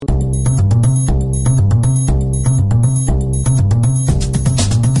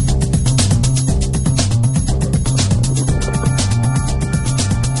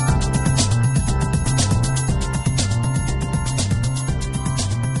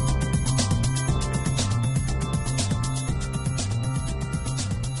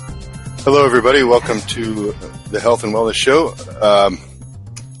Hello, everybody. Welcome to the Health and Wellness Show.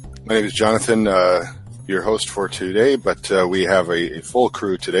 My name is Jonathan, your host for today, but we have a full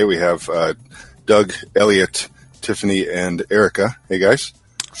crew today. We have Doug, Elliot, Tiffany, and Erica. Hey, guys.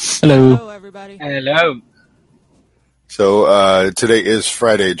 Hello. Hello, everybody. Hello. So today is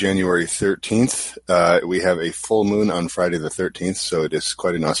Friday, January 13th. We have a full moon on Friday the 13th, so it is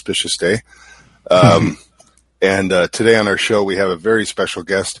quite an auspicious day. And today on our show, we have a very special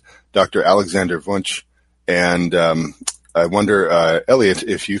guest, Dr. Alexander Wunsch. And I wonder, Elliot,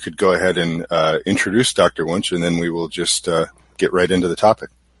 if you could go ahead and introduce Dr. Wunsch, and then we will just get right into the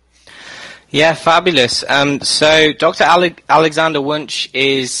topic. Yeah, fabulous. So Dr. Alexander Wunsch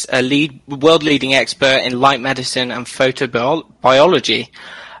is a world-leading expert in light medicine and photobiology.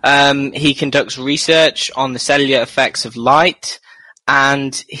 He conducts research on the cellular effects of light,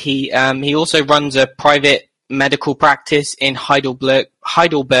 and he also runs a private medical practice in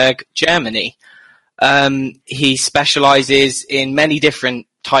Heidelberg, Germany. He specializes in many different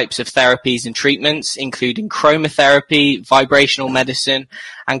types of therapies and treatments, including chromotherapy, vibrational medicine,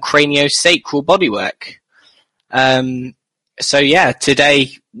 and craniosacral bodywork. So yeah,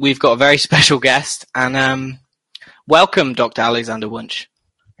 today we've got a very special guest, and welcome, Dr. Alexander Wunsch.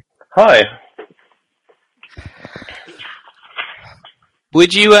 Hi.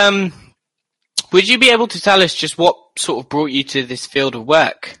 Would you be able to tell us just what sort of brought you to this field of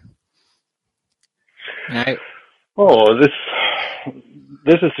work? No. Oh, this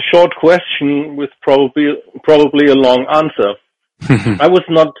is a short question with probably a long answer. I was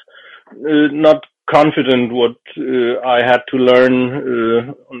not confident what I had to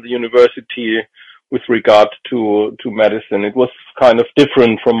learn on the university with regard to medicine. It was kind of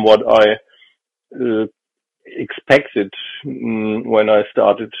different from what I expected when I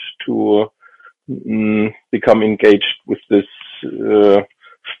started to become engaged with this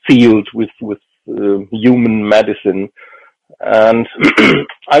field with human medicine. And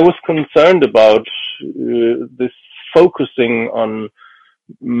I was concerned about this focusing on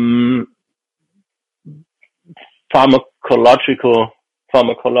pharmacological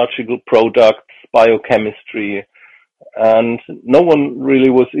products, biochemistry, and no one really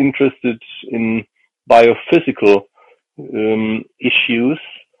was interested in biophysical issues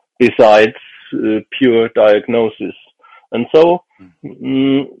besides pure diagnosis. And so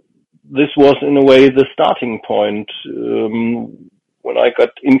this was in a way the starting point when I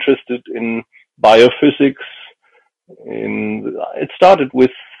got interested in biophysics. It started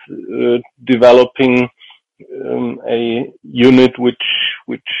with developing a unit which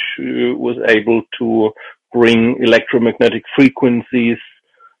was able to bring electromagnetic frequencies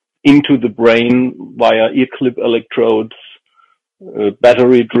into the brain via ear clip electrodes, a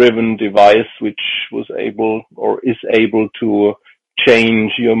battery-driven device which was able or is able to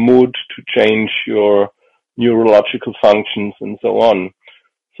change your mood, to change your neurological functions, and so on.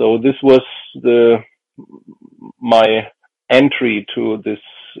 So this was my entry to this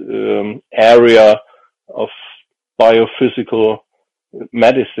area of biophysical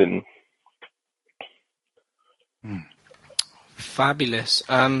medicine. Fabulous.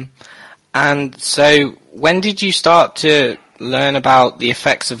 And so when did you start to learn about the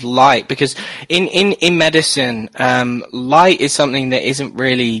effects of light? Because in medicine, light is something that isn't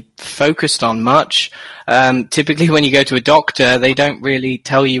really focused on much. Typically when you go to a doctor, they don't really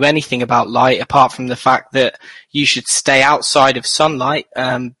tell you anything about light apart from the fact that you should stay outside of sunlight,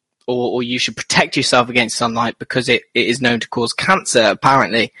 or you should protect yourself against sunlight because it is known to cause cancer,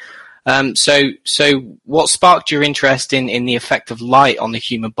 apparently. So what sparked your interest in the effect of light on the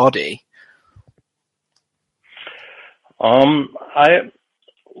human body?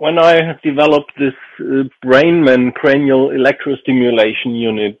 When I developed this Brainman cranial electrostimulation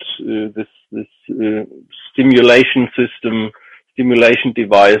unit, this stimulation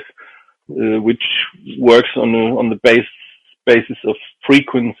device, which works on the basis of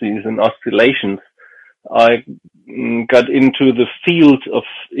frequencies and oscillations, I got into the field of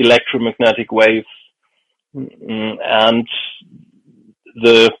electromagnetic waves, and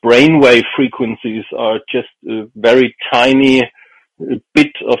the brainwave frequencies are just a very tiny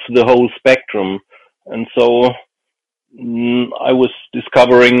bit of the whole spectrum. And so I was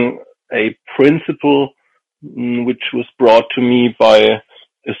discovering a principle which was brought to me by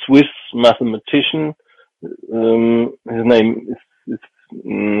a Swiss mathematician. His name is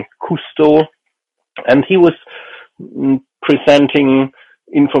Cousteau, and he was presenting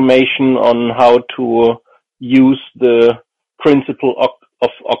information on how to use the principle of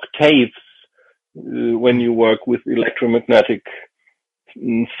octaves when you work with electromagnetic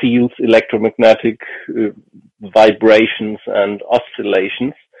fields, electromagnetic vibrations and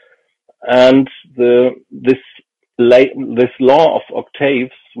oscillations. And this law of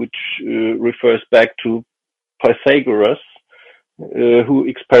octaves, which refers back to Pythagoras, who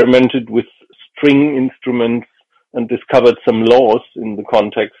experimented with string instruments and discovered some laws in the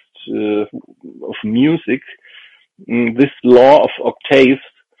context of music. This law of octaves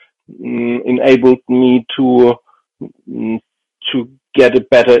enabled me to get a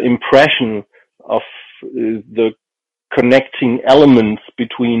better impression of the connecting elements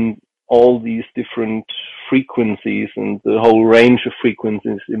between all these different frequencies and the whole range of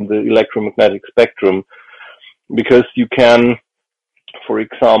frequencies in the electromagnetic spectrum, because you can, for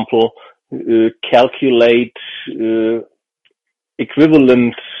example, calculate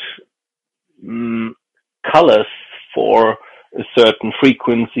equivalent colors for a certain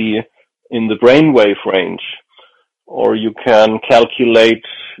frequency in the brainwave range, or you can calculate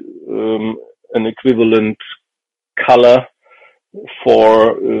an equivalent color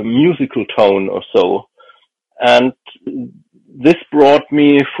for a musical tone or so. And this brought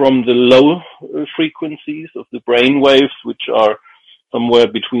me from the low frequencies of the brainwaves, which are somewhere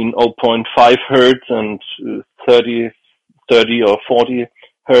between 0.5 hertz and 30 or 40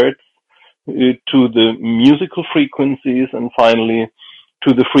 hertz, to the musical frequencies, and finally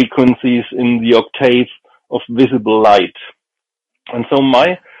to the frequencies in the octave of visible light. And so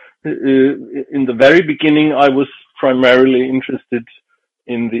in the very beginning, I was primarily interested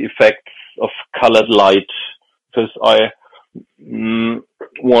in the effects of colored light, because I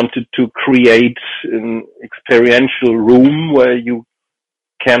wanted to create an experiential room where you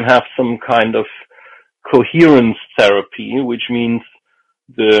can have some kind of coherence therapy, which means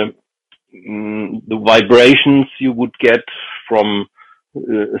the vibrations you would get from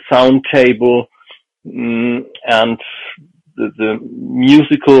a sound table and the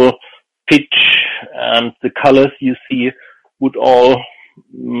musical pitch and the colors you see would all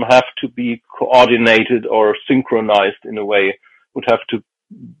have to be coordinated or synchronized in a way, would have to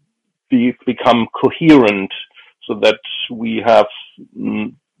become coherent, so that we have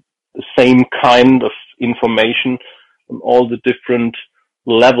the same kind of information on all the different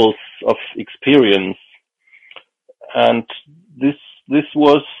levels of experience. And this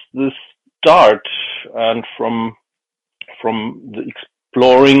was the start, and from the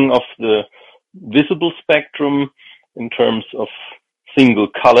exploring of the visible spectrum in terms of single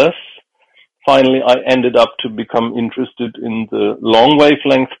colors, finally I ended up to become interested in the long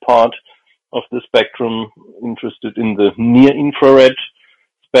wavelength part of the spectrum, interested in the near infrared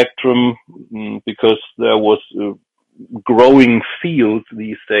spectrum, because there was a growing field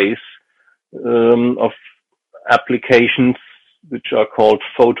these days of applications which are called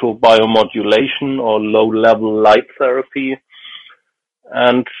photobiomodulation or low-level light therapy.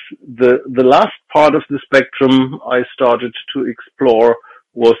 And the last part of the spectrum I started to explore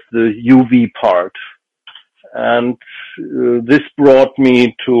was the UV part. And this brought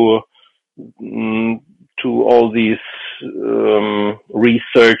me to all these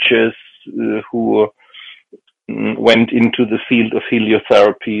researchers who went into the field of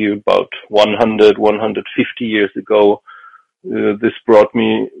heliotherapy about 150 years ago. This brought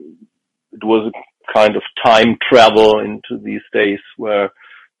me, it was a kind of time travel into these days where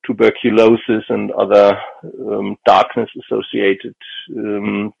tuberculosis and other darkness associated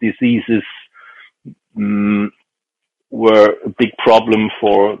diseases were a big problem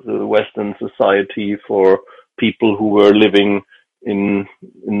for the Western society, for people who were living in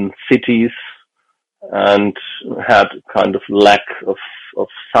cities and had kind of lack of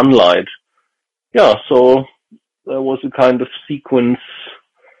sunlight. Yeah, so there was a kind of sequence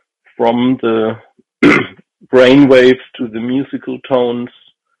from the brain waves to the musical tones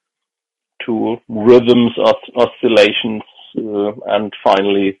to rhythms, oscillations, and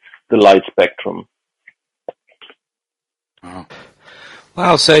finally the light spectrum.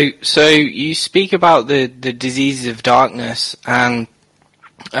 Wow, so you speak about the diseases of darkness, and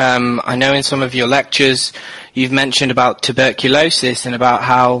I know in some of your lectures you've mentioned about tuberculosis and about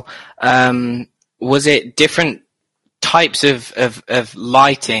how was it different types of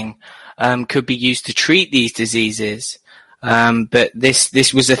lighting could be used to treat these diseases, but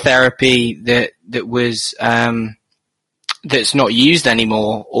this was a therapy that was that's not used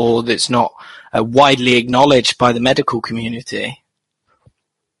anymore, or that's not widely acknowledged by the medical community.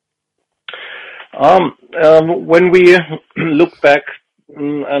 When we look back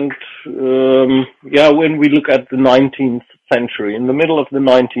and when we look at the 19th century, in the middle of the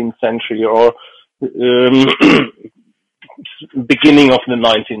 19th century, or beginning of the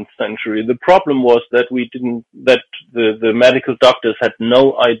 19th century, the problem was that the medical doctors had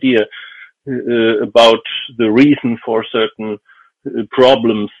no idea about the reason for certain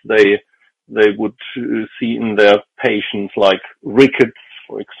problems they they would see in their patients, like rickets,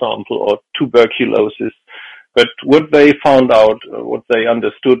 for example, or tuberculosis. But what they found out, what they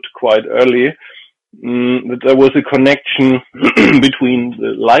understood quite early, that there was a connection between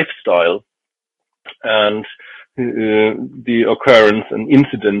the lifestyle and the occurrence and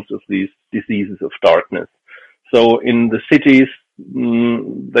incidence of these diseases of darkness. So in the cities,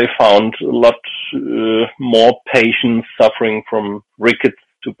 they found a lot more patients suffering from rickets,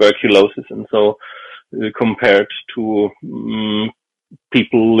 tuberculosis, and so compared to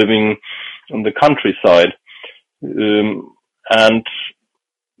people living on the countryside. And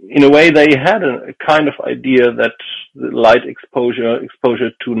in a way, they had a kind of idea that the light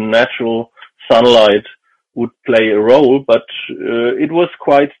exposure to natural sunlight would play a role, but it was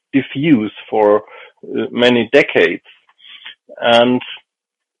quite diffuse for many decades. And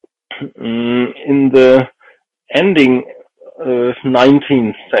in the ending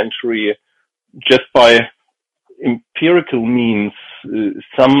 19th century, just by empirical means,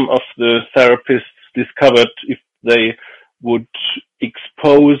 some of the therapists discovered if they would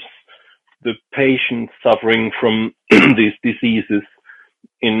expose the patients suffering from these diseases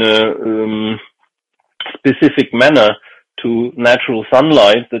in a specific manner to natural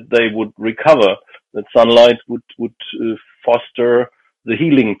sunlight, that they would recover, that sunlight would foster the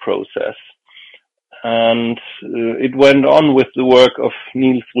healing process. And it went on with the work of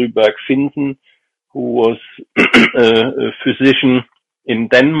Niels Ryberg Finsen, who was a physician in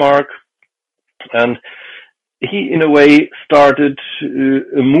Denmark, and he, in a way, started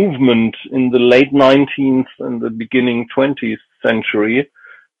a movement in the late 19th and the beginning 20th century,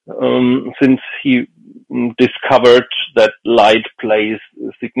 since he discovered that light plays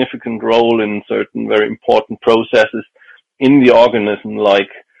a significant role in certain very important processes in the organism, like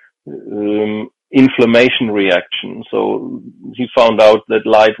inflammation reaction. So he found out that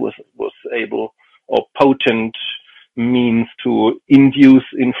light was able, or potent means to induce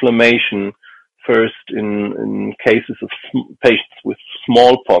inflammation, first in cases of patients with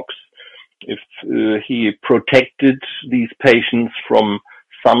smallpox. If he protected these patients from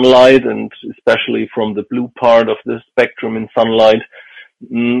sunlight, and especially from the blue part of the spectrum in sunlight,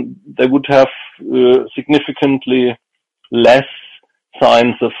 they would have significantly less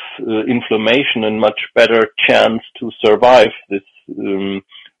signs of inflammation and much better chance to survive this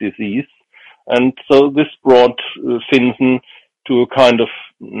disease. And so this brought Finsen to a kind of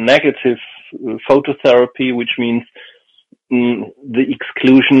negative phototherapy, which means the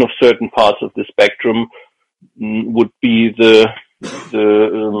exclusion of certain parts of the spectrum would be the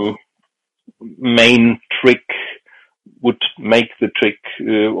main trick, would make the trick,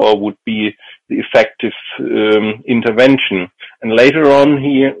 or would be the effective intervention. And later on,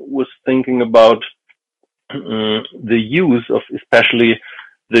 he was thinking about the use of especially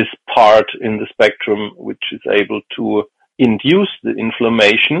this part in the spectrum, which is able to induce the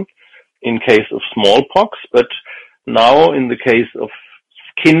inflammation in case of smallpox, but now in the case of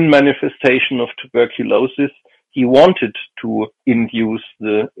skin manifestation of tuberculosis, he wanted to induce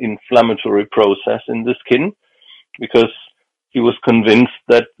the inflammatory process in the skin, because he was convinced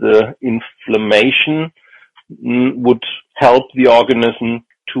that the inflammation would help the organism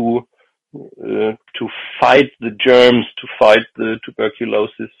to fight the germs, to fight the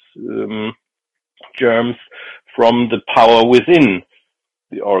tuberculosis germs from the power within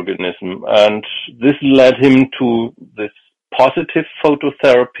the organism. And this led him to this positive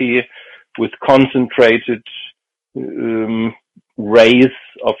phototherapy with concentrated rays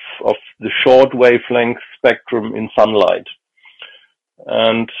of the short wavelength spectrum in sunlight.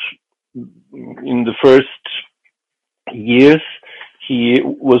 And in the first years, he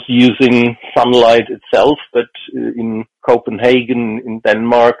was using sunlight itself, but in Copenhagen, in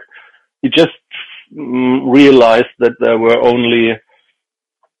Denmark, he just realized that there were only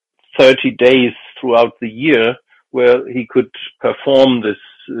 30 days throughout the year where he could perform this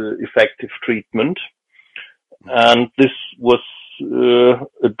effective treatment. And this was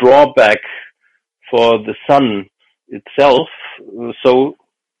a drawback for the sun itself. So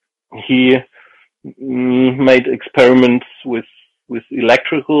he made experiments with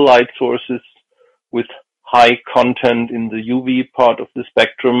electrical light sources with high content in the UV part of the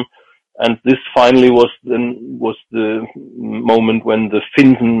spectrum. And this finally was the moment when the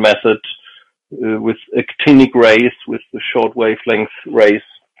Finsen method with actinic rays, with the short wavelength rays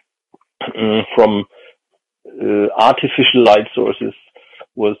from artificial light sources,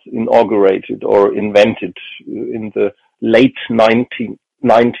 was inaugurated or invented in the late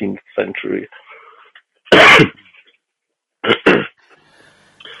 19th century.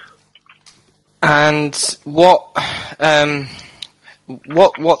 And what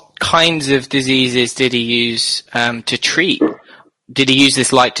kinds of diseases did he use to treat? Did he use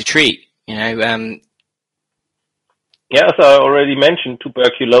this light to treat? As I already mentioned,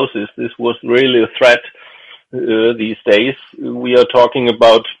 tuberculosis. This was really a threat these days. We are talking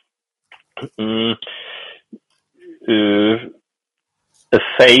about a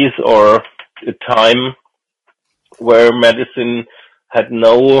phase or a time where medicine had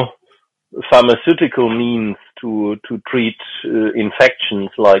no pharmaceutical means to treat infections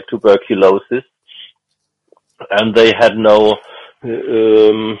like tuberculosis, and they had no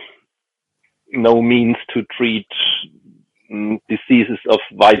means to treat diseases of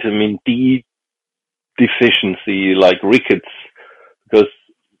vitamin D deficiency like rickets, because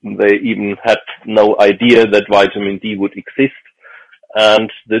they even had no idea that vitamin D would exist.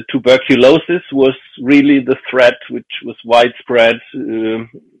 And the tuberculosis was really the threat which was widespread.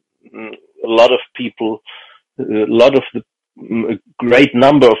 A lot of people, a great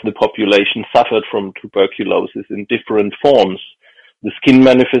number of the population suffered from tuberculosis in different forms. The skin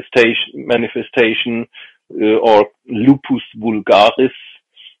manifestation or lupus vulgaris.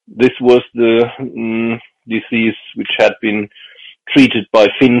 This was the disease which had been treated by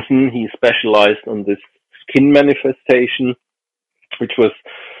Finsen. He specialized on this skin manifestation, which was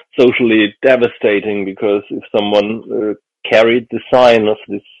socially devastating because if someone carried the sign of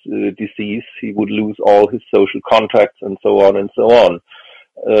this disease, he would lose all his social contacts and so on and so on.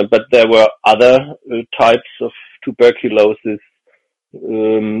 But there were other types of tuberculosis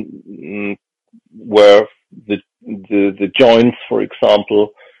where the joints, for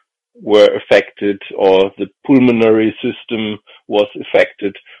example, were affected, or the pulmonary system was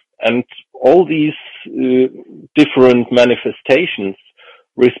affected. And all these different manifestations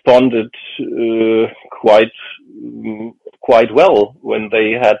responded quite well when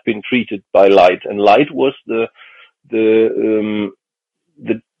they had been treated by light. And light was the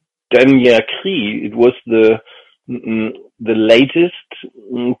dernier cri. It was the latest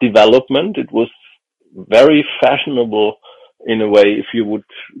development. It was very fashionable in a way, if you would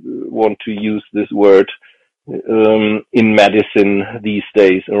want to use this word, in medicine these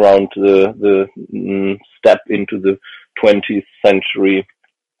days, around the step into the 20th century,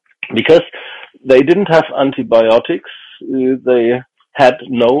 because they didn't have antibiotics. They had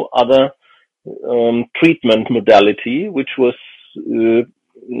no other treatment modality which was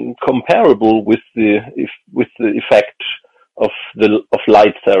comparable with the effect of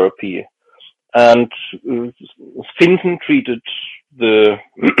light therapy. And Finsen treated the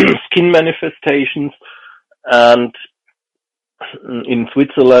skin manifestations, and in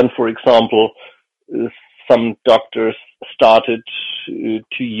Switzerland, for example, some doctors started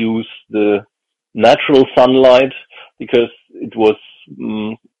to use the natural sunlight because it was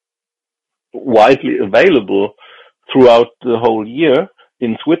widely available throughout the whole year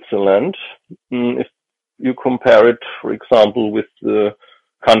in Switzerland. If you compare it, for example, with the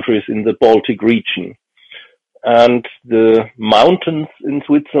countries in the Baltic region. And the mountains in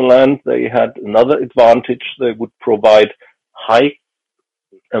Switzerland, they had another advantage. They would provide high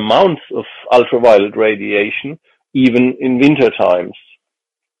amounts of ultraviolet radiation, even in winter times.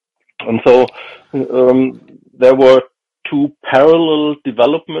 And so there were two parallel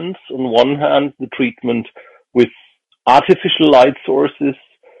developments. On one hand, the treatment with artificial light sources,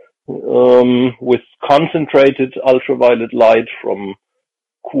 with concentrated ultraviolet light from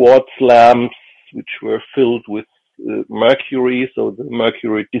quartz lamps, which were filled with mercury. So the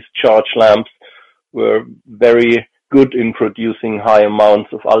mercury discharge lamps were very good in producing high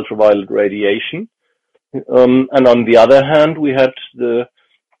amounts of ultraviolet radiation. And on the other hand, we had the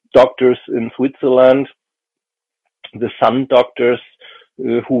doctors in Switzerland, the sun doctors,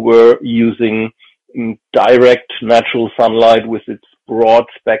 who were using direct natural sunlight with its broad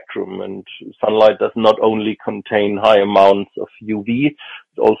spectrum. And sunlight does not only contain high amounts of UV,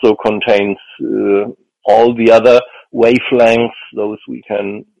 it also contains all the other wavelengths, those we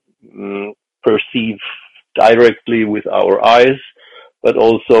can perceive directly with our eyes, but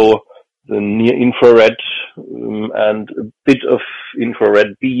also the near infrared and a bit of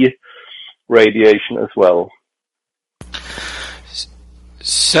infrared B radiation as well.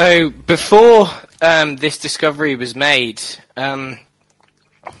 So before this discovery was made,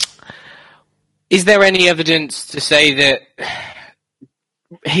 is there any evidence to say that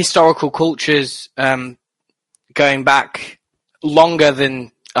historical cultures going back longer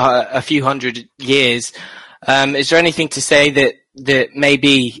than a few hundred years, is there anything to say that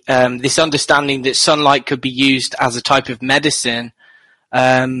maybe this understanding that sunlight could be used as a type of medicine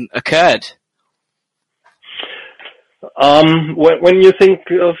occurred? When you think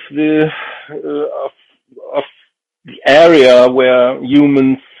of the area where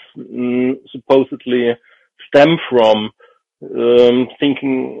humans supposedly stem from.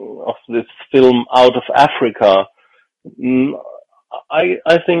 Thinking of this film Out of Africa,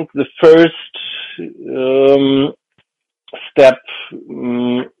 I think the first step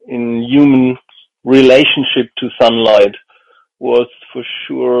in human relationship to sunlight was for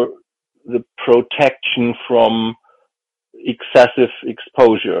sure the protection from excessive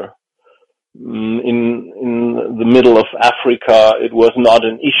exposure. In the middle of Africa, it was not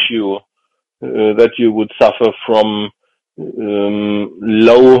an issue that you would suffer from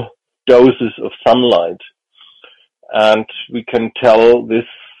low doses of sunlight. And we can tell this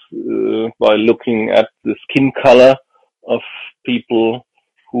by looking at the skin color of people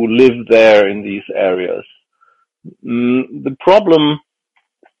who live there in these areas. The problem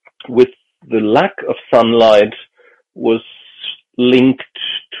with the lack of sunlight was linked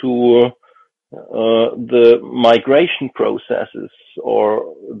to the migration processes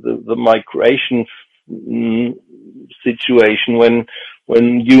or the migration situation when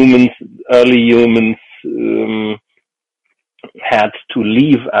early humans had to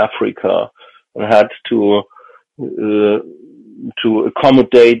leave Africa and had to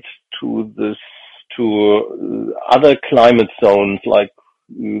accommodate to other climate zones like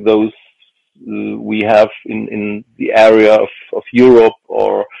those we have in the area of Europe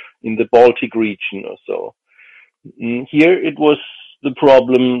or in the Baltic region or so. Here it was the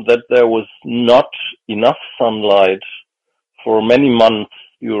problem that there was not enough sunlight for many months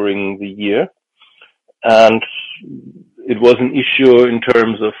during the year, and it was an issue in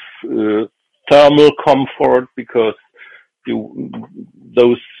terms of thermal comfort because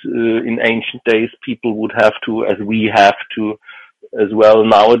those in ancient days people would have to, as we have to as well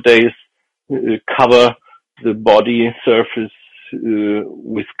nowadays, cover the body surface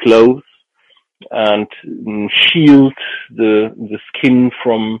with clothes and shield the skin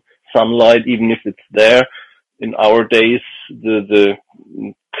from sunlight, even if it's there. In our days, the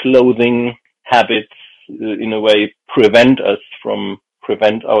clothing habits in a way prevent our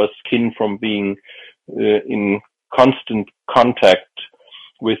skin from being in constant contact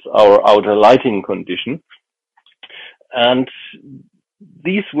with our outer lighting condition. And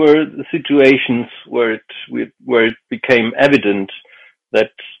these were the situations where it became evident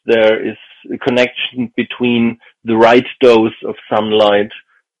that there is a connection between the right dose of sunlight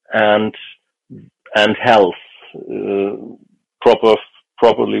and health,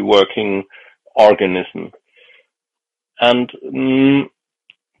 properly working organism. And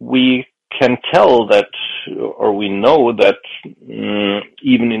we can tell that, or we know that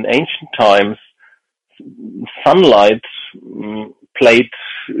even in ancient times, sunlight played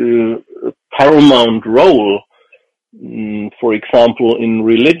a paramount role, for example, in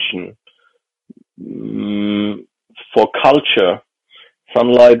religion. For culture,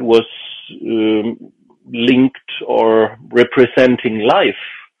 sunlight was linked or representing life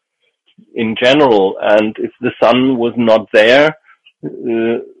in general, and if the sun was not there,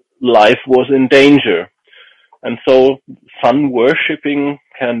 life was in danger. And so sun worshipping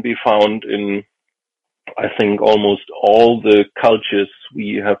can be found in, I think, almost all the cultures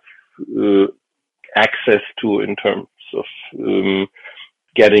we have access to in terms of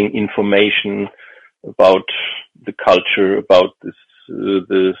getting information about the culture, about this,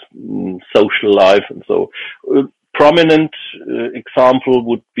 the social life. And so a prominent example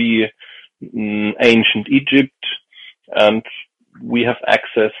would be ancient Egypt, and we have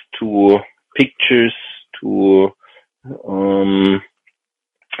access to pictures, to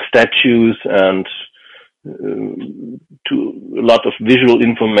statues, and to a lot of visual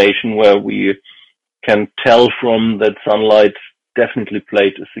information where we can tell from that sunlight definitely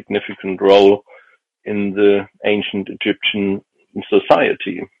played a significant role in the ancient Egyptian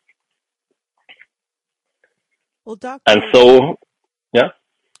society. Well, and so, yeah.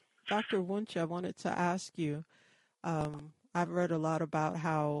 Dr. Wunsch, I wanted to ask you, I've read a lot about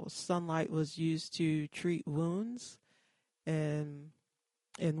how sunlight was used to treat wounds in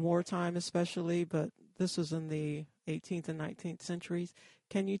wartime especially, but this was in the 18th and 19th centuries.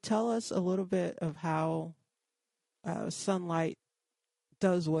 Can you tell us a little bit of how sunlight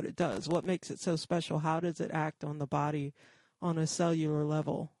does what it does? What makes it so special? How does it act on the body on a cellular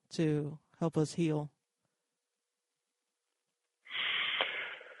level to help us heal?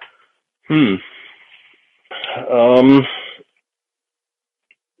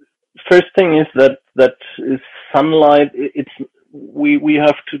 First thing is that is sunlight. We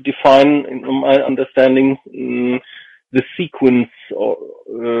have to define, in my understanding, the sequence.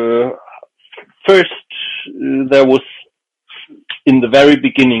 First, there was, in the very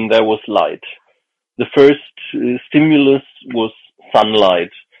beginning, there was light. The first stimulus was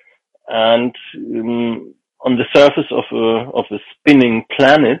sunlight. And on the surface of a spinning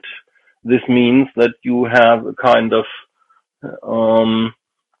planet, this means that you have a kind of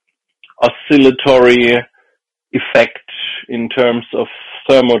oscillatory effect in terms of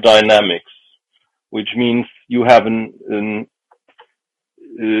thermodynamics, which means you have an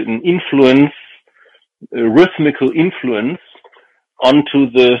influence, a rhythmical influence onto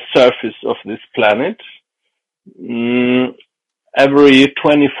the surface of this planet. Every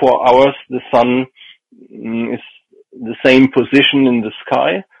 24 hours, the sun is the same position in the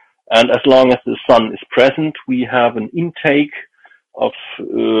sky, and as long as the sun is present, we have an intake of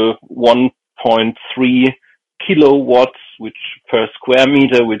 1.3 kilowatts, which per square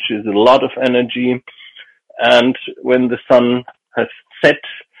meter, which is a lot of energy. And when the sun has set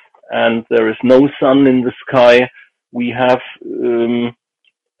and there is no sun in the sky, we have an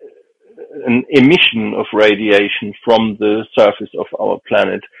emission of radiation from the surface of our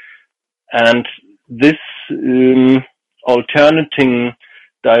planet. And this alternating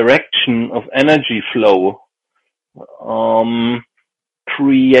direction of energy flow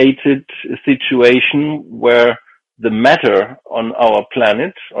created a situation where the matter on our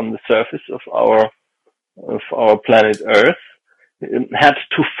planet, on the surface of our planet Earth, had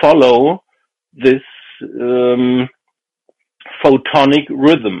to follow this photonic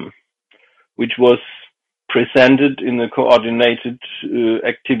rhythm, which was presented in a coordinated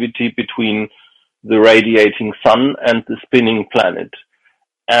activity between the radiating sun and the spinning planet.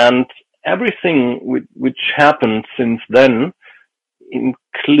 And everything which happened since then,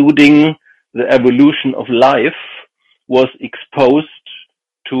 including the evolution of life, was exposed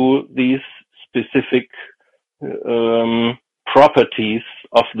to these specific properties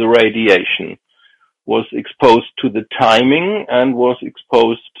of the radiation, was exposed to the timing, and was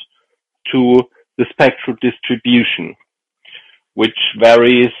exposed to the spectral distribution, which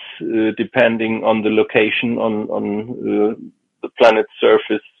varies depending on the location on the planet's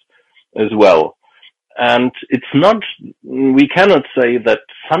surface as well. And it's not, we cannot say that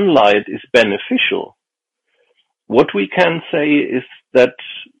sunlight is beneficial. What we can say is that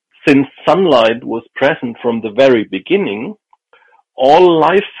since sunlight was present from the very beginning, all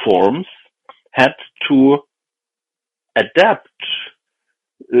life forms had to adapt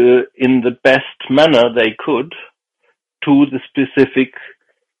in the best manner they could to the specific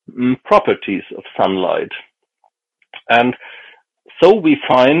properties of sunlight. And so we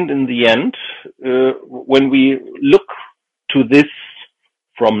find in the end, when we look to this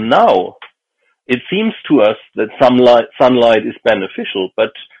from now, it seems to us that sunlight is beneficial,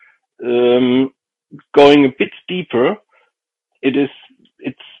 but going a bit deeper, it's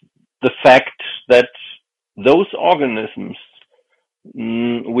the fact that those organisms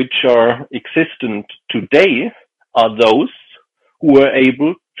which are existent today are those who are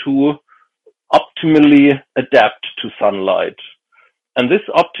able to optimally adapt to sunlight. And this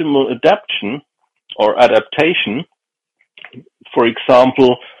optimal adaptation, for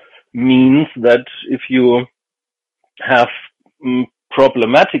example, means that if you have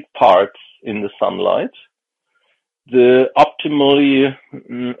problematic parts in the sunlight, the optimally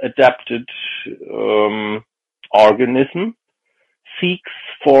adapted organism seeks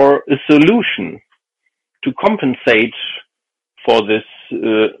for a solution to compensate for this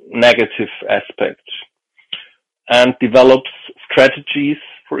negative aspect, and develops strategies,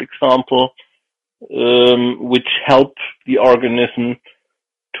 for example, which help the organism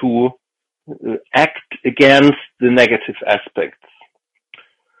to act against the negative aspects.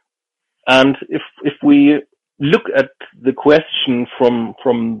 And if we look at the question from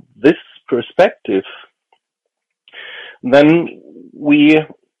this perspective, then we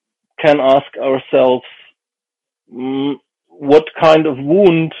can ask ourselves, what kind of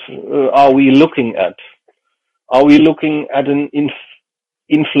wound are we looking at? Are we looking at an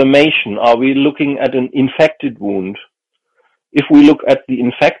inflammation? Are we looking at an infected wound? If we look at the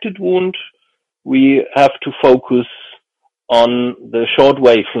infected wound, we have to focus on the short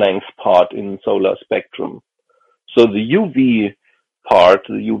wavelength part in solar spectrum. So the UV part,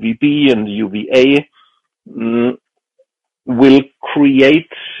 the UVB and the UVA, will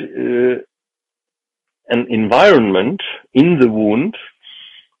create an environment in the wound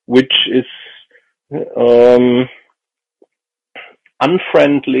which is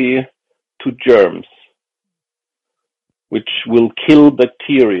unfriendly to germs, which will kill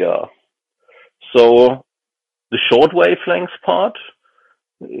bacteria. So the short wavelength part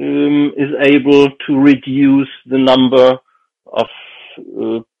is able to reduce the number of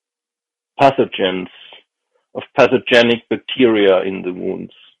pathogens, of pathogenic bacteria in the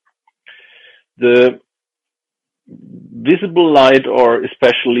wounds. The visible light, or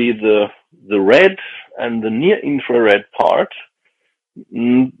especially the red and the near infrared part,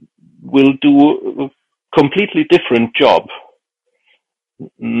 will do a completely different job.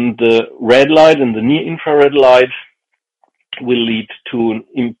 The red light and the near infrared light will lead to an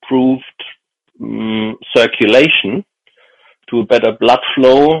improved circulation, to a better blood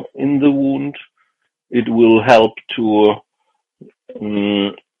flow in the wound. It will help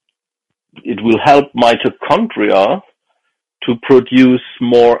mitochondria to produce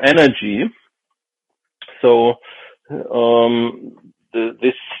more energy. So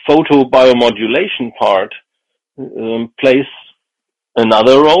this photobiomodulation part plays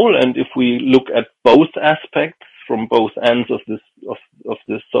another role, and if we look at both aspects from both ends of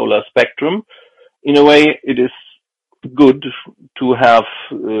this solar spectrum, in a way it is good to have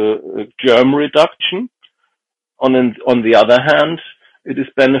germ reduction. On the other hand, it is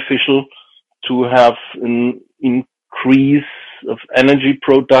beneficial to have an increase of energy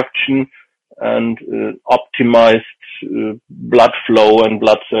production and optimized blood flow and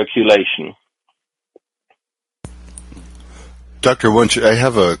blood circulation. Dr. Wunsch, I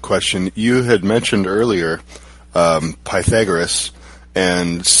have a question. You had mentioned earlier Pythagoras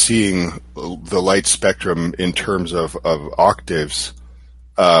and seeing the light spectrum in terms of octaves.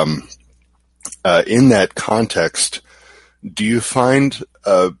 In that context, do you find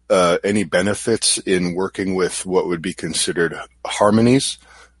any benefits in working with what would be considered harmonies?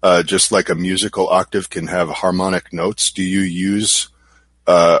 Just like a musical octave can have harmonic notes, do you use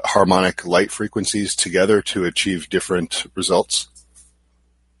harmonic light frequencies together to achieve different results?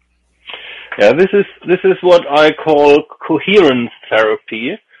 Yeah, this is what I call coherence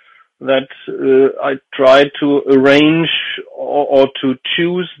therapy. That I try to arrange or to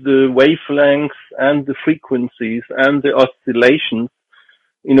choose the wavelengths and the frequencies and the oscillations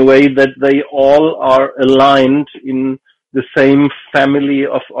in a way that they all are aligned in the same family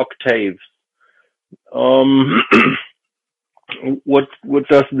of octaves. What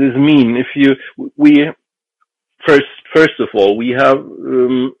does this mean? First of all, we have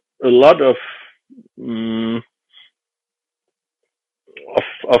a lot of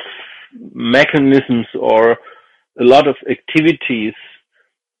mechanisms or a lot of activities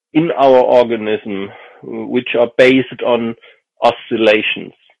in our organism which are based on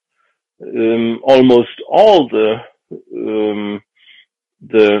oscillations. Almost all the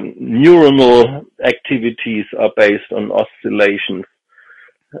neuronal activities are based on oscillations.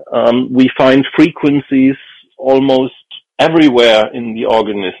 We find frequencies almost everywhere in the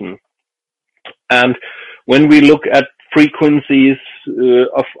organism. And when we look at frequencies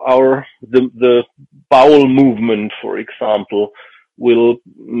of the bowel movement, for example, will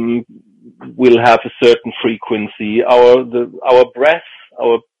have a certain frequency. Our breath,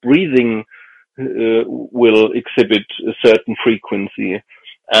 our breathing will exhibit a certain frequency.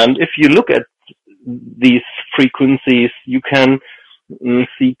 And if you look at these frequencies, you can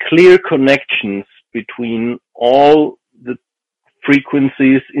see clear connections between all the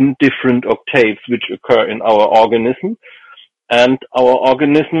frequencies in different octaves which occur in our organism. And our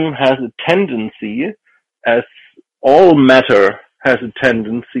organism has a tendency, as all matter has a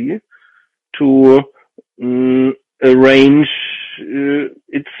tendency, to arrange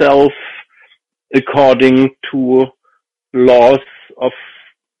itself according to laws of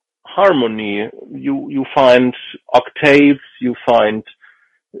harmony. You find octaves, you find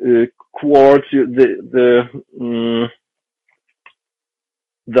chords,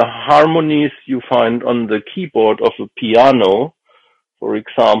 the harmonies you find on the keyboard of a piano, for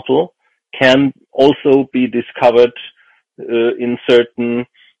example, can also be discovered in certain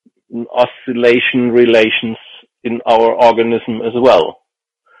oscillation relations in our organism as well.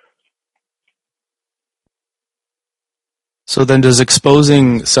 So then does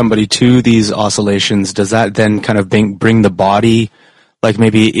exposing somebody to these oscillations, does that then kind of bring the body, like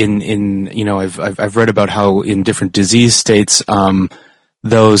maybe in I've read about how in different disease states,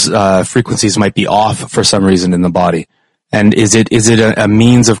 those frequencies might be off for some reason in the body. And is it a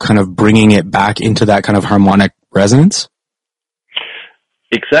means of kind of bringing it back into that kind of harmonic resonance?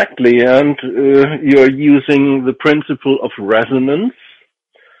 Exactly, and you're using the principle of resonance.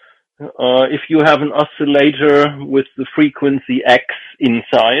 If you have an oscillator with the frequency X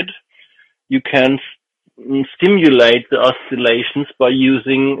inside, you can stimulate the oscillations by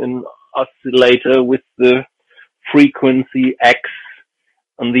using an oscillator with the frequency X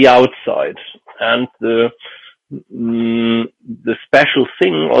on the outside. And the special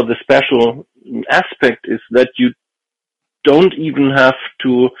thing or the special aspect is that you don't even have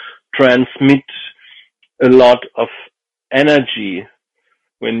to transmit a lot of energy.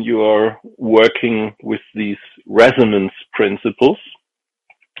 when you are working with these resonance principles.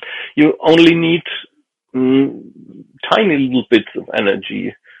 You only need tiny little bits of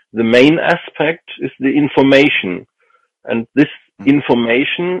energy. The main aspect is the information. And this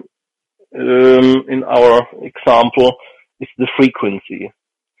information, in our example, is the frequency.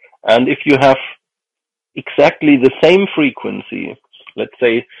 And if you have exactly the same frequency, let's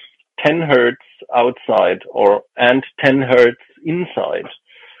say 10 hertz outside and 10 hertz inside,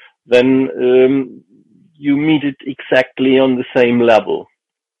 then you meet it exactly on the same level.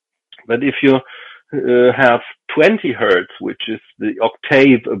 But if you have 20 hertz, which is the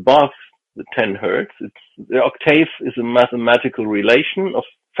octave above the 10 hertz, the octave is a mathematical relation of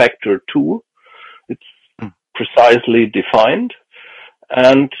factor 2. It's precisely defined,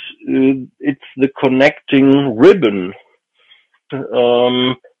 and it's the connecting ribbon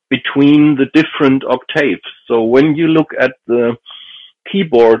between the different octaves. So when you look at the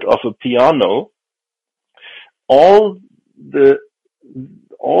keyboard of a piano, all the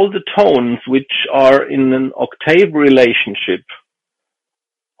tones which are in an octave relationship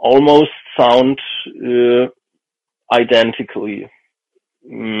almost sound identically,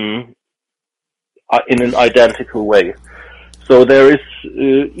 in an identical way. So there is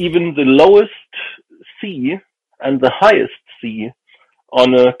even the lowest C and the highest C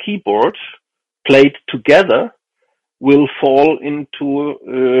on a keyboard played together will fall into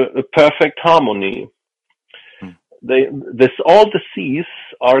a perfect harmony. All the C's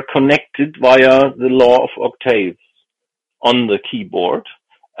are connected via the law of octaves on the keyboard,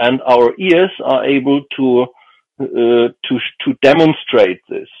 and our ears are able to demonstrate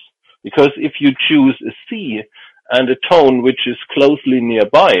this. Because if you choose a C and a tone which is closely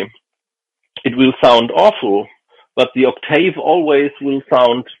nearby, it will sound awful, but the octave always will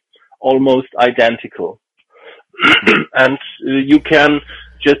sound almost identical. And you can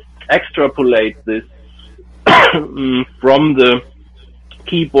just extrapolate this from the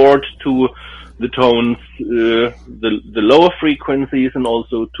keyboard to the tones, the lower frequencies, and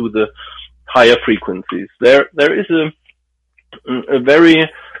also to the higher frequencies. There is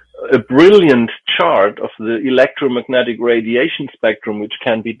a brilliant chart of the electromagnetic radiation spectrum, which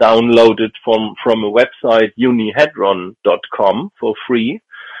can be downloaded from a website, unihedron.com, for free.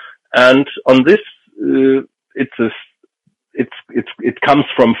 And on this, it comes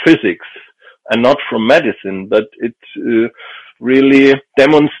from physics and not from medicine, but it really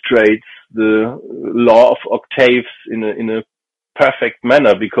demonstrates the law of octaves in a perfect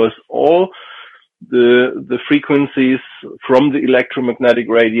manner, because all the frequencies from the electromagnetic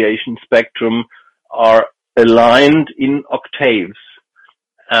radiation spectrum are aligned in octaves.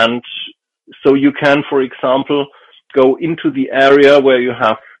 And so you can, for example, go into the area where you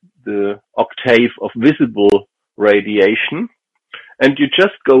have the octave of visible radiation, and you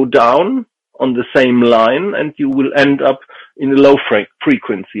just go down on the same line, and you will end up in a low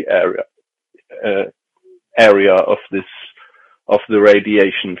frequency area of the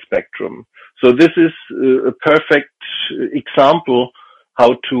radiation spectrum. So this is a perfect example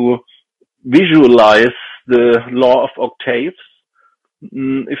how to visualize the law of octaves,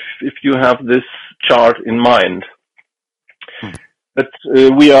 if you have this chart in mind. But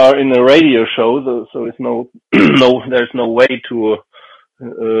we are in a radio show, so it's there's no way to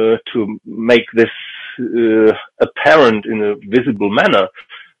make this apparent in a visible manner.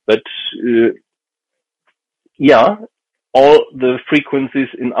 But all the frequencies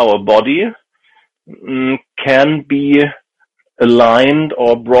in our body can be aligned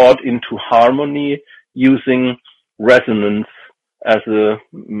or brought into harmony using resonance as a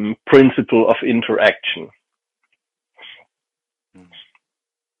principle of interaction.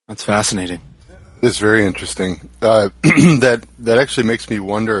 That's fascinating. It's very interesting. That actually makes me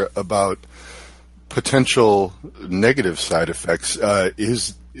wonder about potential negative side effects.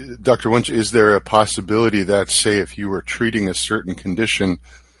 Dr. Wunsch, is there a possibility that, say, if you were treating a certain condition,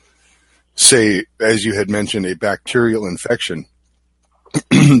 say, as you had mentioned, a bacterial infection,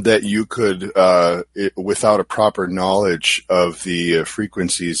 that you could, without a proper knowledge of the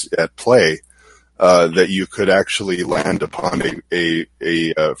frequencies at play, that you could actually land upon a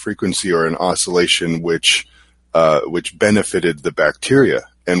frequency or an oscillation which benefited the bacteria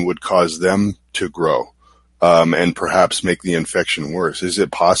and would cause them to grow, and perhaps make the infection worse? Is it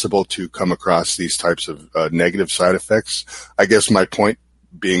possible to come across these types of negative side effects? I guess my point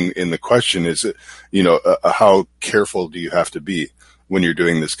being in the question is, how careful do you have to be when you're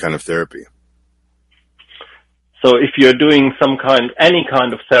doing this kind of therapy? So if you're doing any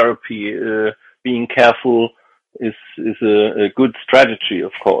kind of therapy, being careful is a good strategy,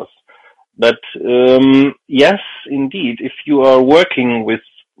 of course. But yes, indeed, if you are working with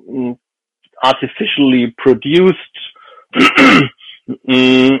artificially produced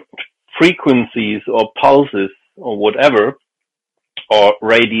frequencies or pulses or whatever, or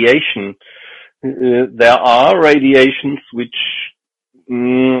radiation, there are radiations which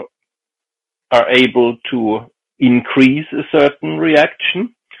are able to increase a certain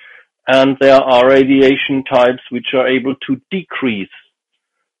reaction, and there are radiation types which are able to decrease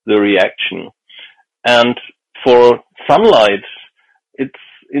the reaction. And for sunlight, it's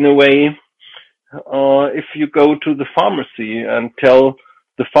in a way, if you go to the pharmacy and tell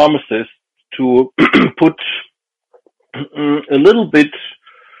the pharmacist to put a little bit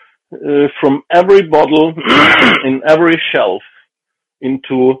from every bottle in every shelf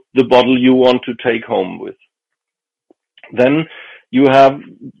into the bottle you want to take home with, then you have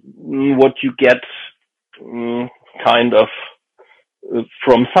what you get kind of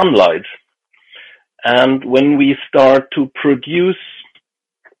from sunlight. And when we start to produce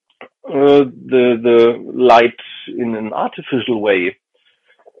the light in an artificial way,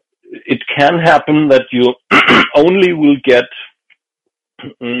 it can happen that you only will get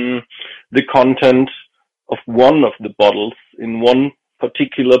the content of one of the bottles in one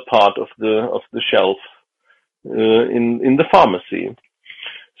particular part of the shelf in the pharmacy.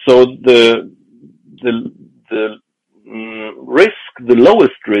 So the risk, the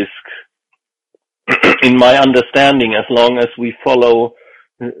lowest risk, in my understanding, as long as we follow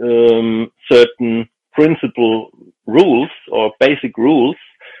certain principal rules or basic rules,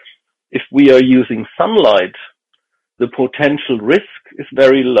 if we are using sunlight, the potential risk is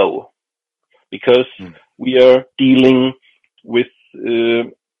very low, because we are dealing with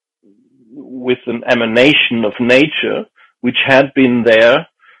an emanation of nature which had been there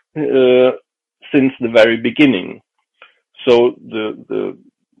since the very beginning. So the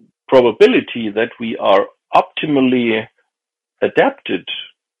probability that we are optimally adapted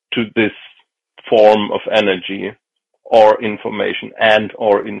to this form of energy or information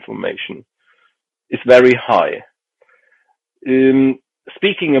is very high.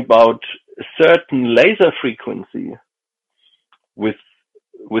 Speaking about a certain laser frequency with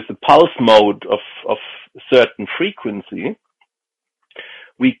the pulse mode of certain frequency,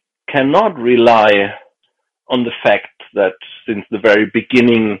 we cannot rely on the fact that since the very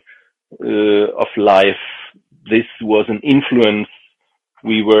beginning of life, this was an influence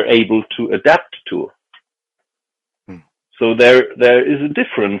we were able to adapt to. So there is a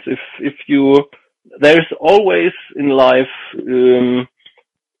difference. There's always in life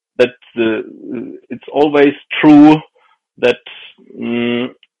that it's always true that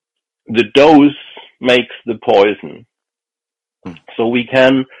the dose makes the poison. So we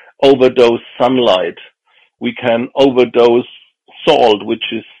can overdose sunlight. We can overdose salt,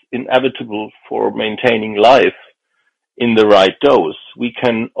 which is inevitable for maintaining life, in the right dose. We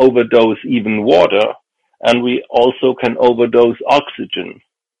can overdose even water, and we also can overdose oxygen.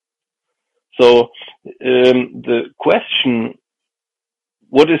 So the question,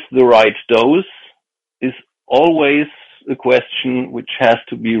 what is the right dose, is always a question which has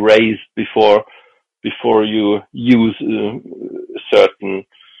to be raised before you use a certain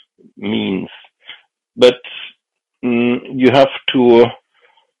means. But you have to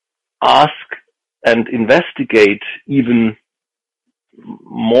ask and investigate even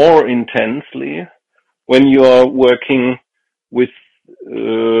more intensely when you are working with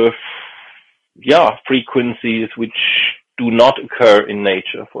frequencies which do not occur in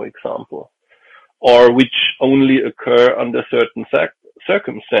nature, for example, or which only occur under certain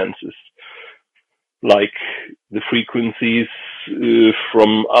circumstances, like the frequencies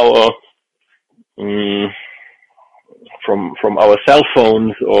from our cell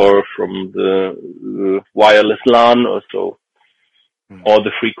phones, or from the wireless LAN or so, or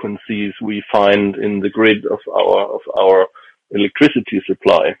the frequencies we find in the grid of our electricity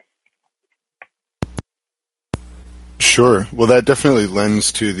supply. Sure. Well, that definitely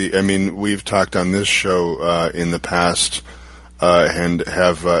lends to we've talked on this show in the past and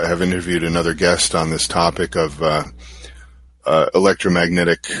have interviewed another guest on this topic of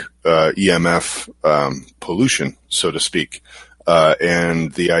electromagnetic EMF pollution, so to speak,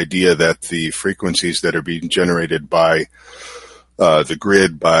 and the idea that the frequencies that are being generated by the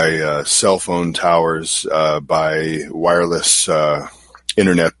grid, by cell phone towers, by wireless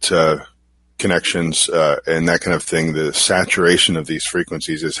internet connections, and that kind of thing, the saturation of these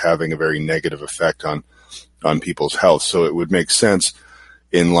frequencies is having a very negative effect on people's health. So it would make sense,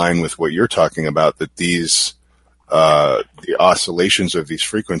 in line with what you're talking about, that these the oscillations of these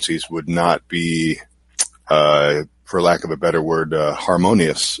frequencies would not be for lack of a better word,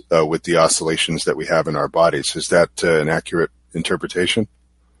 harmonious with the oscillations that we have in our bodies. Is that an accurate interpretation?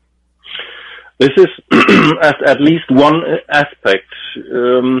 This is at least one aspect.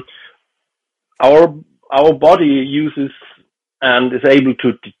 Our body uses and is able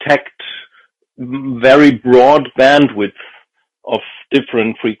to detect very broad bandwidth of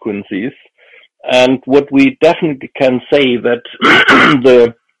different frequencies. And what we definitely can say that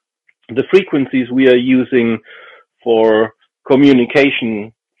the frequencies we are using for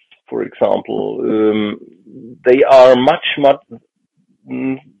communication, for example, they are much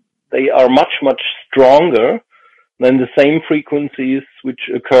stronger than the same frequencies which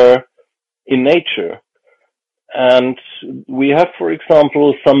occur in nature. And we have, for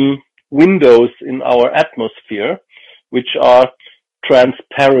example, some windows in our atmosphere which are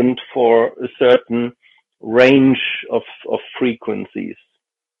transparent for a certain range of frequencies.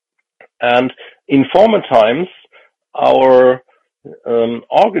 And in former times, our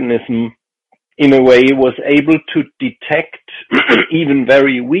organism, in a way, was able to detect even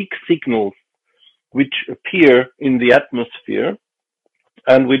very weak signals which appear in the atmosphere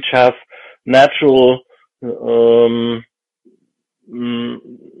and which have natural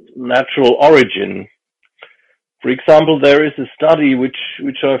origin. For example, there is a study which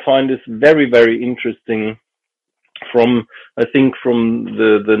I find is very, very interesting from the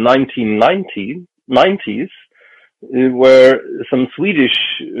 1990s, where some Swedish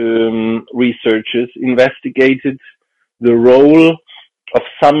researchers investigated the role of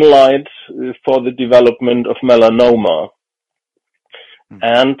sunlight for the development of melanoma.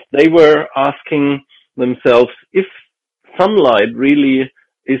 And they were asking themselves if sunlight really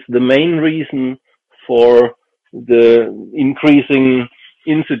is the main reason for the increasing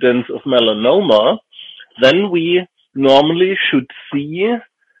incidence of melanoma, then we normally should see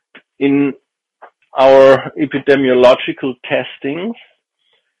in our epidemiological testings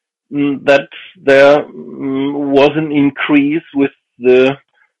that there was an increase with the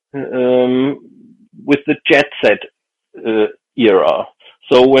jet set era.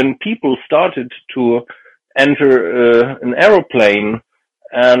 So when people started to enter an aeroplane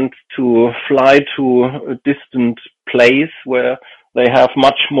and to fly to a distant place where they have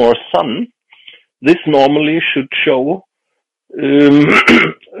much more sun, this normally should show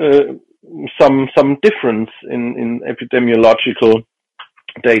some difference in epidemiological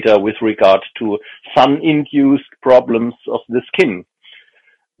data with regard to sun-induced problems of the skin.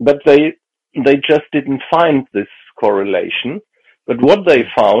 But they just didn't find this correlation. But what they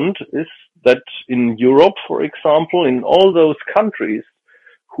found is that in Europe, for example, in all those countries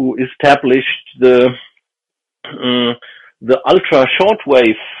who established the ultra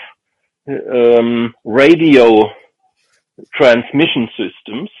shortwave radio transmission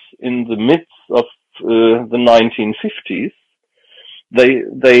systems in the midst of the 1950s, they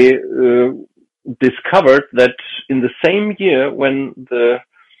discovered that in the same year when the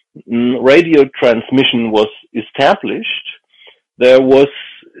radio transmission was established, there was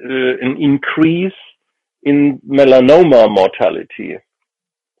an increase in melanoma mortality.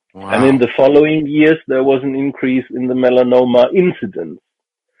 Wow. And in the following years, there was an increase in the melanoma incidence.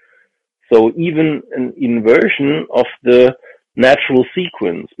 So even an inversion of the natural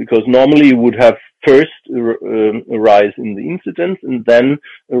sequence, because normally you would have first a rise in the incidence and then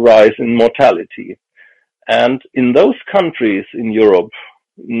a rise in mortality. And in those countries in Europe,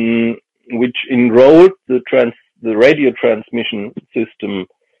 which enrolled the radio transmission system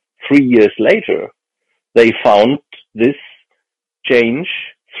 3 years later, they found this change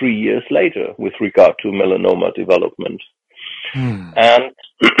 3 years later with regard to melanoma development. And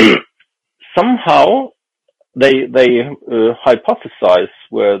somehow they hypothesize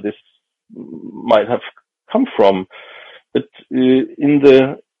where this might have come from. But in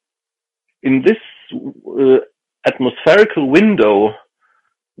this atmospherical window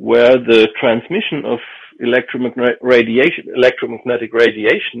where the transmission of electromagnetic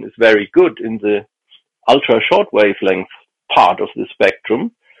radiation is very good in the ultra short wavelength part of the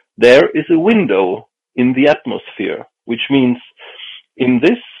spectrum, there is a window in the atmosphere, which means in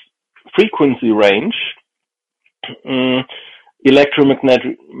this frequency range,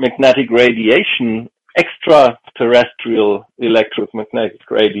 electromagnetic radiation, extraterrestrial electromagnetic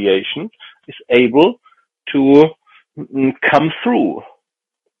radiation, is able to come through.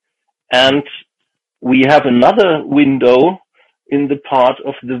 And we have another window in the part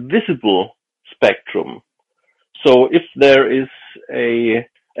of the visible spectrum. So if there is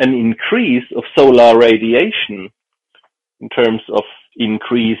an increase of solar radiation in terms of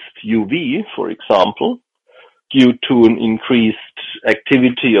increased UV, for example, due to an increased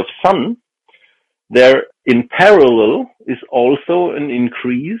activity of sun, there in parallel is also an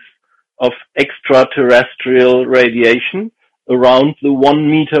increase of extraterrestrial radiation around the 1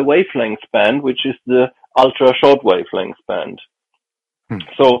 meter wavelength band, which is the ultra short wavelength band.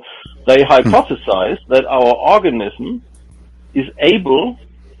 So they hypothesize that our organism is able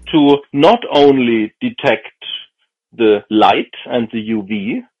to not only detect the light and the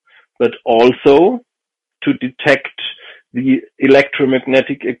UV, but also to detect the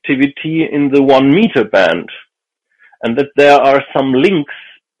electromagnetic activity in the 1 meter band, and that there are some links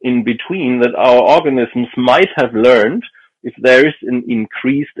in between that our organisms might have learned. If there is an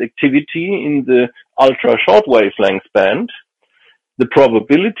increased activity in the ultra short wavelength band, the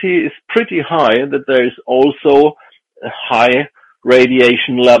probability is pretty high that there is also a high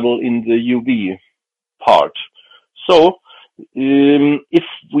radiation level in the UV part. So, if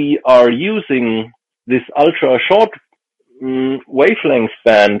we are using this ultra short wavelength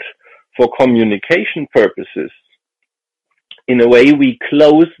band for communication purposes, in a way we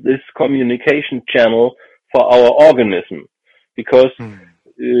close this communication channel for our organism, because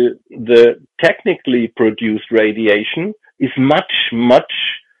the technically produced radiation is much, much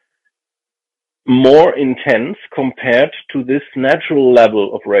more intense compared to this natural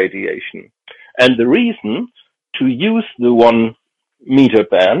level of radiation. And the reason to use the 1 meter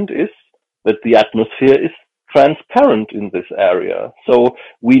band is that the atmosphere is transparent in this area. So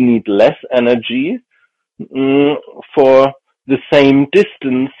we need less energy for the same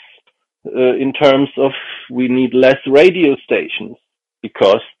distance in terms of we need less radio stations,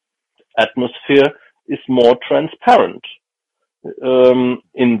 because atmosphere is more transparent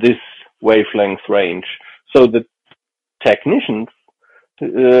in this wavelength range. So the technicians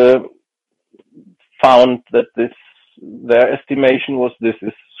found that their estimation was, this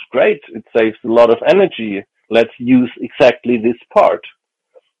is great, it saves a lot of energy, let's use exactly this part.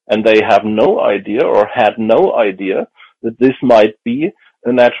 And they have no idea, or had no idea, that this might be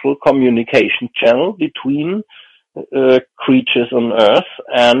a natural communication channel between creatures on Earth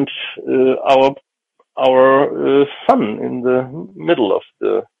and our sun in the middle of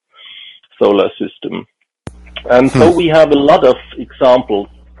the solar system. And so we have a lot of examples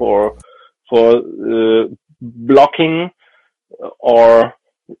for blocking or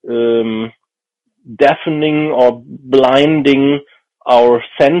deafening or blinding our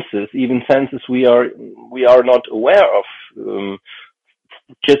senses, even senses we are not aware of.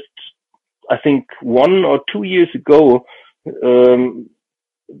 Just, I think 1 or 2 years ago,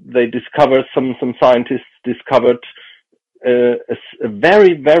 they discovered, some scientists discovered a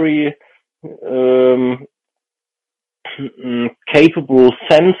very, very capable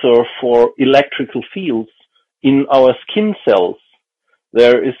sensor for electrical fields in our skin cells.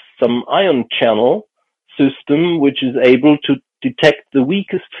 There is some ion channel system which is able to detect the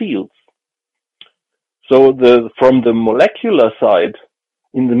weakest fields. So from the molecular side,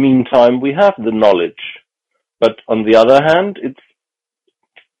 in the meantime, we have the knowledge. But on the other hand,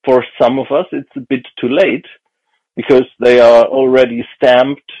 for some of us, it's a bit too late, because they are already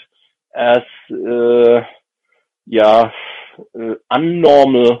stamped as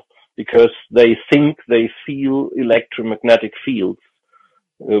unnormal, because they think they feel electromagnetic fields,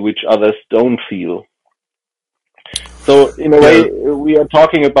 which others don't feel. So in a way, we are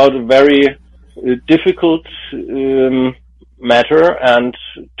talking about a very difficult matter, and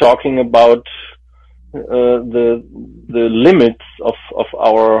talking about the limits of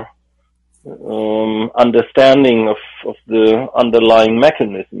our understanding of the underlying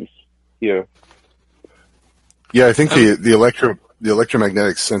mechanisms here. Yeah, I think the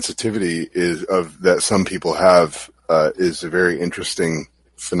electromagnetic sensitivity that some people have is a very interesting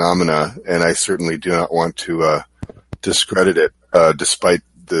phenomena, and I certainly do not want to discredit it, despite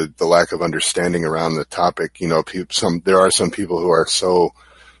the lack of understanding around the topic. You know, there are some people who are so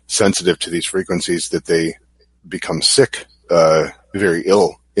sensitive to these frequencies that they become sick, very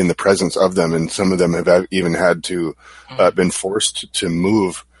ill in the presence of them, and some of them have even had to been forced to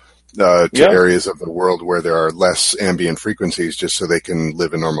move to areas of the world where there are less ambient frequencies, just so they can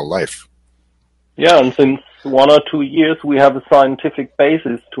live a normal life. Yeah, and since 1 or 2 years we have a scientific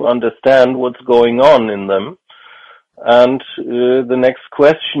basis to understand what's going on in them. And the next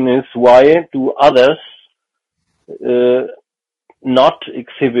question is, why do others not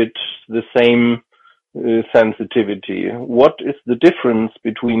exhibit the same sensitivity? What is the difference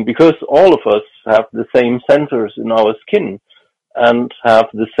between, because all of us have the same sensors in our skin and have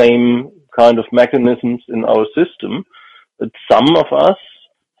the same kind of mechanisms in our system, but some of us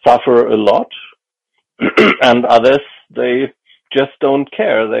suffer a lot and others, they just don't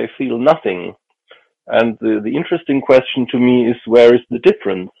care, they feel nothing. And the interesting question to me is, where is the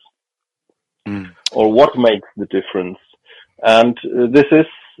difference? or what makes the difference. And this is,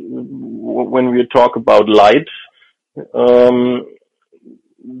 when we talk about light,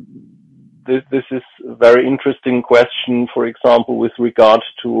 this is a very interesting question, for example, with regard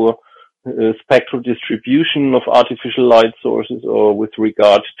to spectral distribution of artificial light sources, or with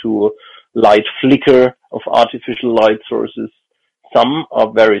regard to light flicker of artificial light sources. Some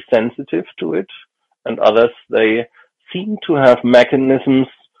are very sensitive to it, and others, they seem to have mechanisms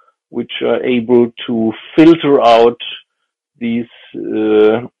which are able to filter out these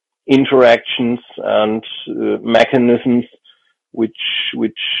interactions and mechanisms which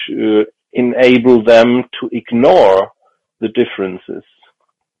enable them to ignore the differences.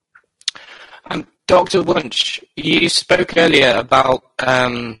 Dr. Wunsch, you spoke earlier about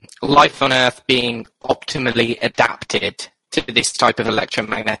life on Earth being optimally adapted to this type of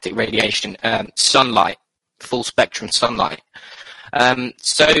electromagnetic radiation, sunlight, full spectrum sunlight.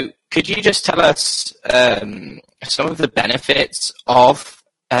 So could you just tell us some of the benefits of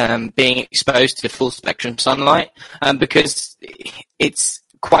being exposed to full spectrum sunlight? Because it's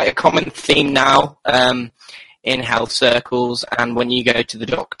quite a common theme now in health circles, and when you go to the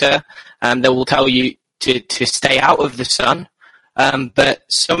doctor, they will tell you to stay out of the sun. But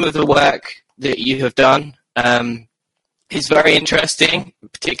some of the work that you have done is very interesting,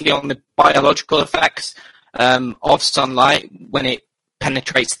 particularly on the biological effects of sunlight when it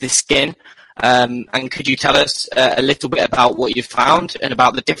penetrates the skin. And could you tell us a little bit about what you found and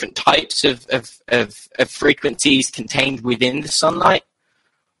about the different types of frequencies contained within the sunlight?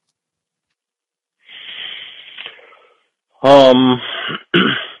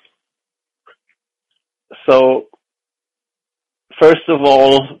 So, first of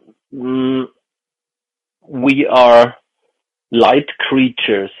all, we are light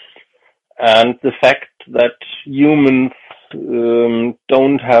creatures, and the fact that humans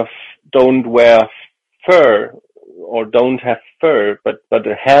don't wear fur, or don't have fur, but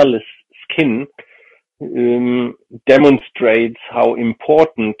a hairless skin, demonstrates how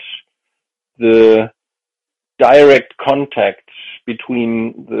important the direct contact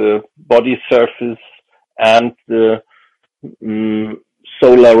between the body surface and the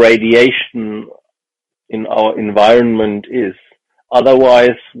solar radiation in our environment is.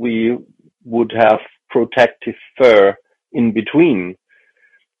 Otherwise, we would have protective fur in between.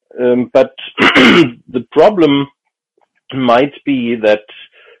 But the problem might be that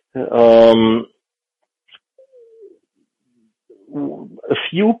a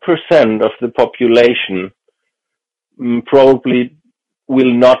few percent of the population probably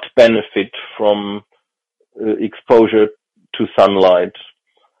will not benefit from exposure to sunlight.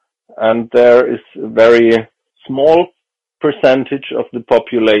 And there is a very small percentage of the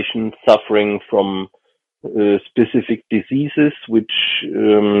population suffering from specific diseases which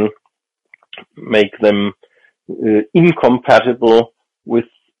make them incompatible with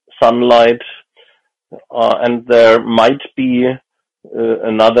sunlight. And there might be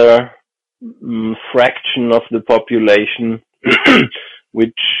another fraction of the population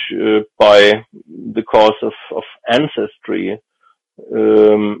which by the course of ancestry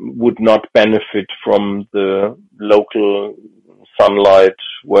would not benefit from the local sunlight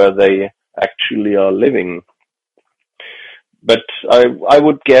where they actually are living. But I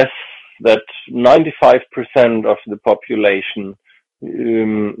would guess that 95% of the population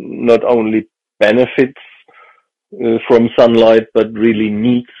not only benefits from sunlight, but really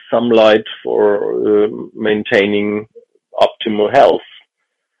needs sunlight for maintaining optimal health.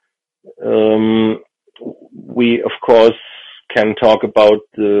 We, of course, can talk about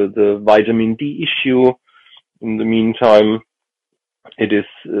the vitamin D issue. In the meantime, it is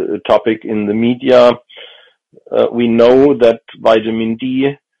a topic in the media. We know that vitamin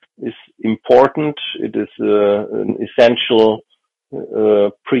D is important. It is an essential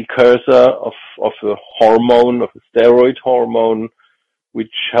precursor of a hormone, of a steroid hormone,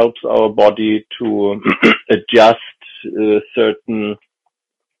 which helps our body to adjust certain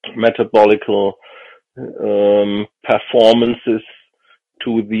metabolical performances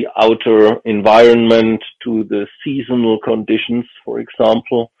to the outer environment, to the seasonal conditions, for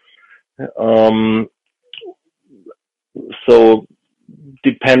example. So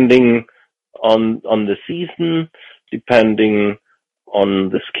depending on the season, depending on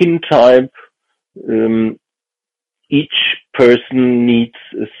the skin type, each person needs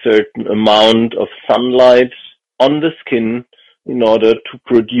a certain amount of sunlight on the skin in order to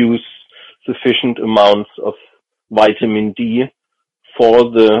produce sufficient amounts of vitamin D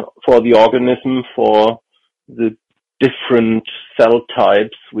for the organism, for the different cell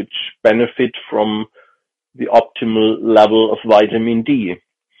types which benefit from the optimal level of vitamin D.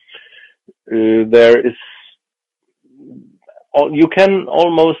 there is, you can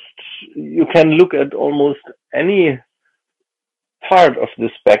look at almost any part of the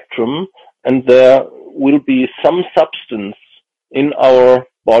spectrum, and there will be some substance in our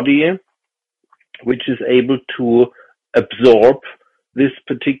body which is able to absorb this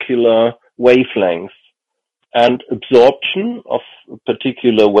particular wavelength. And absorption of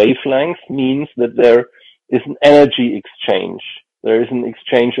particular wavelengths means that there is an energy exchange. There is an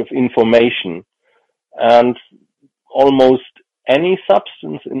exchange of information. And almost any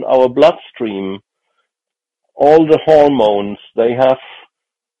substance in our bloodstream, all the hormones, they have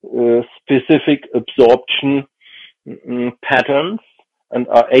specific absorption patterns and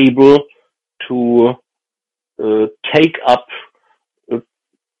are able to take up a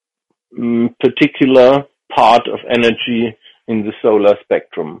particular part of energy in the solar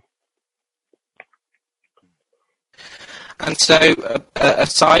spectrum. And so,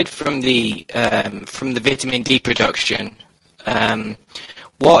 aside from the vitamin D production,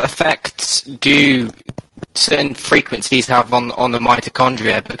 what effects do certain frequencies have on the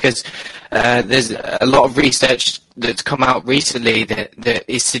mitochondria? Because there's a lot of research that's come out recently that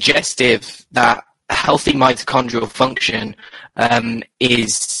is suggestive that healthy mitochondrial function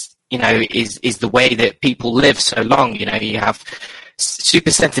is the way that people live so long. You know, you have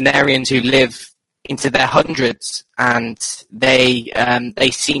supercentenarians who live into their hundreds, and they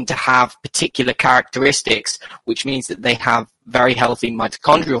seem to have particular characteristics, which means that they have very healthy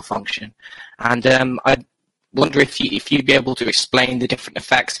mitochondrial function. And I wonder if you'd be able to explain the different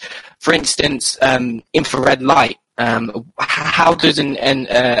effects. For instance, infrared light. How does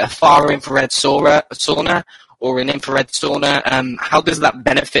a far infrared sauna or an infrared sauna, how does that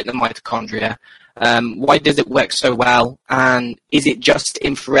benefit the mitochondria? Why does it work so well? And is it just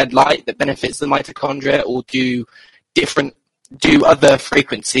infrared light that benefits the mitochondria, or do other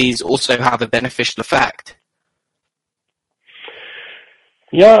frequencies also have a beneficial effect?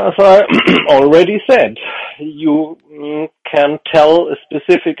 Yeah, as I already said, you can tell a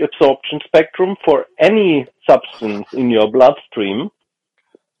specific absorption spectrum for any substance in your bloodstream,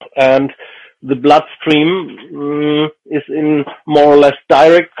 and the bloodstream is in more or less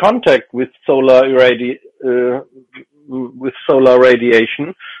direct contact with solar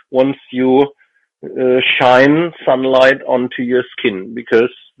radiation once you shine sunlight onto your skin,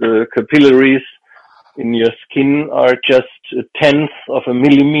 because the capillaries in your skin are just a tenth of a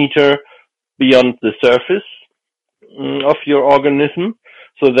millimeter beyond the surface of your organism.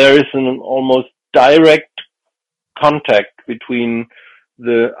 So there is an almost direct contact between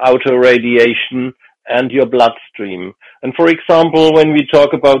the outer radiation and your bloodstream. And for example, when we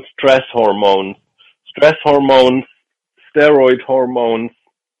talk about stress hormones, steroid hormones,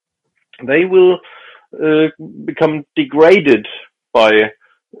 they will become degraded by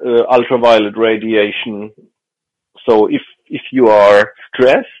ultraviolet radiation. So if you are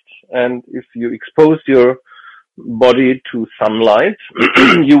stressed and if you expose your body to sunlight,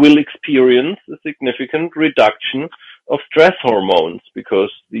 you will experience a significant reduction of stress hormones,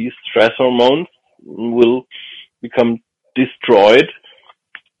 because these stress hormones will become destroyed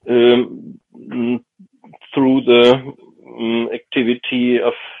through the activity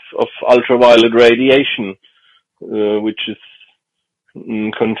of ultraviolet radiation, which is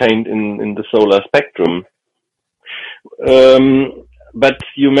contained in the solar spectrum. But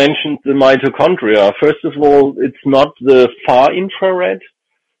you mentioned the mitochondria. First of all, it's not the far infrared,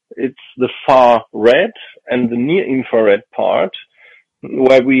 it's the far red and the near infrared part,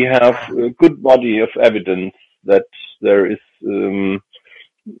 where we have a good body of evidence that there is an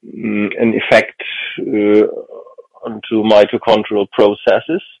effect onto mitochondrial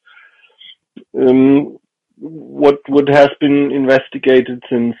processes. What has been investigated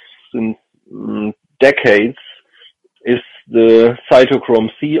since decades is the cytochrome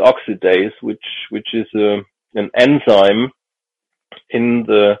C oxidase, which is an enzyme in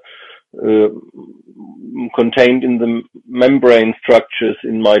the contained in the membrane structures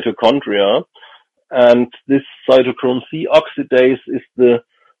in mitochondria, and this cytochrome C oxidase is the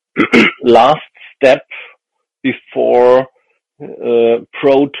last step before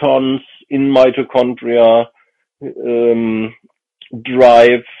protons in mitochondria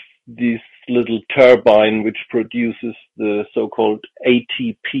drive this little turbine which produces the so-called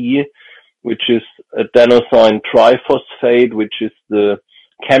ATP, which is adenosine triphosphate, which is the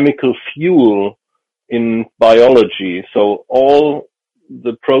chemical fuel in biology. So all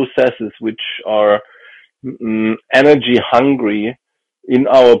the processes which are energy hungry in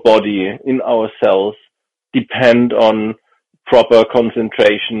our body, in our cells, depend on proper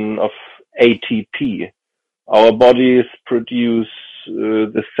concentration of ATP. Our bodies produce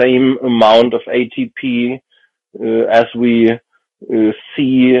the same amount of ATP as we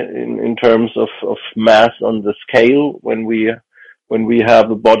see in terms of mass on the scale. When we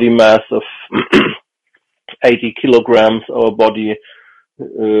have a body mass of 80 kilograms, our body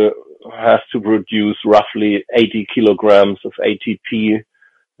has to produce roughly 80 kilograms of ATP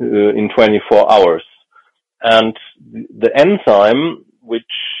in 24 hours. And the enzyme, which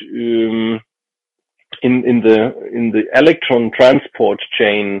in the electron transport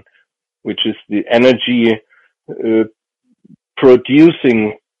chain, which is the energy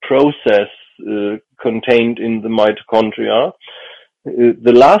producing process contained in the mitochondria,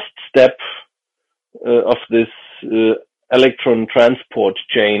 the last step of this electron transport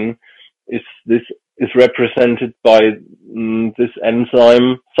chain is represented by this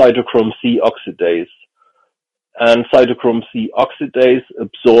enzyme cytochrome C oxidase. And cytochrome C oxidase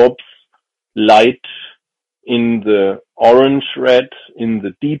absorbs light in the orange red, in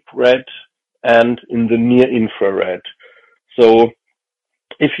the deep red, and in the near infrared. So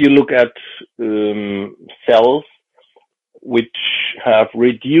if you look at cells which have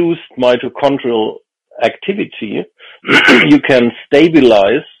reduced mitochondrial activity, you can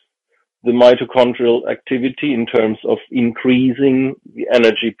stabilize the mitochondrial activity in terms of increasing the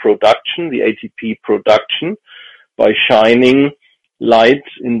energy production, the ATP production, by shining light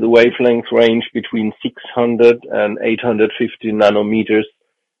in the wavelength range between 600 and 850 nanometers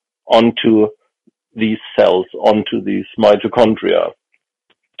onto these cells, onto these mitochondria.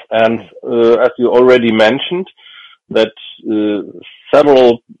 And as you already mentioned, that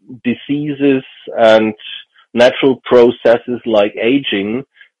several diseases and natural processes like aging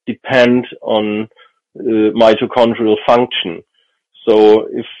depend on mitochondrial function. So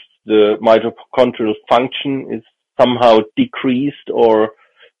if the mitochondrial function is somehow decreased or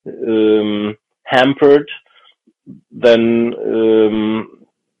hampered, then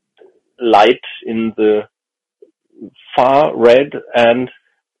light in the far red and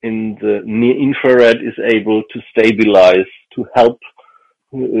in the near infrared is able to stabilize, to help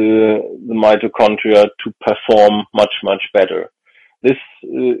the mitochondria to perform much, much better. This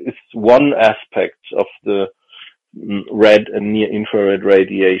is one aspect of the red and near infrared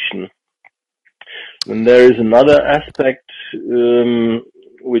radiation. And there is another aspect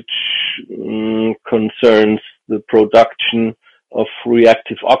which concerns the production of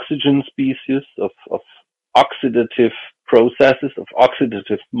reactive oxygen species, of oxidative processes, of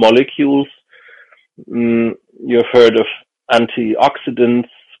oxidative molecules. You've heard of antioxidants,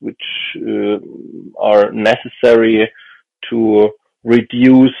 which are necessary to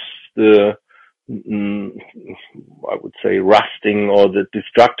reduce the, I would say, rusting or the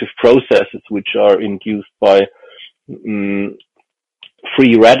destructive processes which are induced by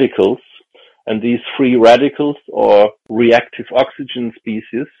free radicals. And these free radicals or reactive oxygen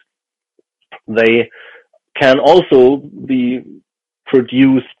species, they can also be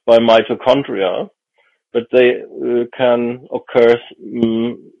produced by mitochondria, but they can occur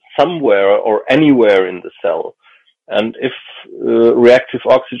somewhere or anywhere in the cell. And if reactive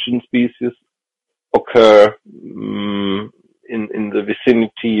oxygen species occur in the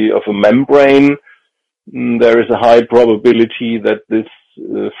vicinity of a membrane, there is a high probability that this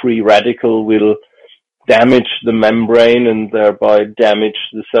free radical will damage the membrane and thereby damage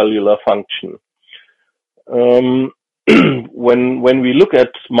the cellular function. When we look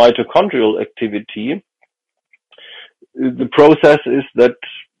at mitochondrial activity, the process is that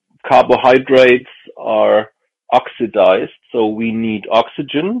carbohydrates are oxidized, so we need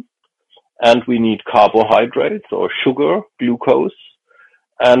oxygen and we need carbohydrates or sugar, glucose.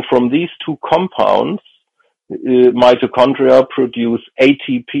 And from these two compounds, mitochondria produce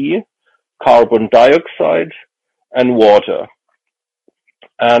ATP, carbon dioxide, and water.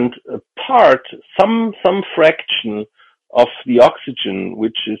 And some fraction of the oxygen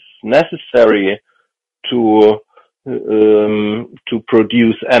which is necessary to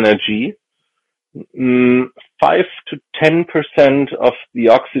produce energy, 5 to 10% of the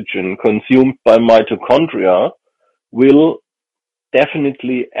oxygen consumed by mitochondria will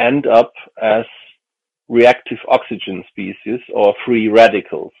definitely end up as reactive oxygen species or free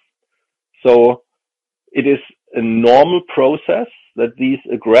radicals. So it is a normal process that these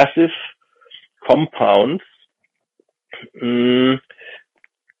aggressive compounds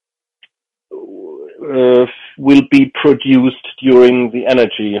will be produced during the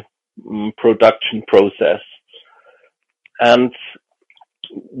energy production process. And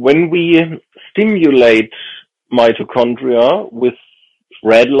when we stimulate mitochondria with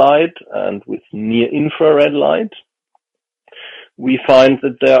red light and with near infrared light, we find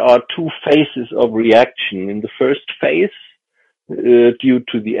that there are two phases of reaction. In the first phase, due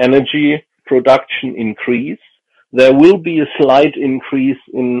to the energy production increase, there will be a slight increase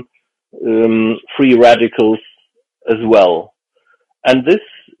in free radicals as well. And this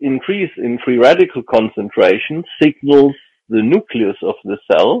increase in free radical concentration signals the nucleus of the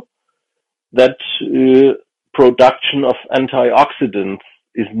cell that production of antioxidants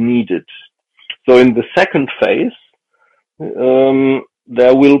is needed. So in the second phase,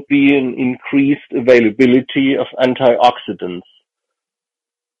 there will be an increased availability of antioxidants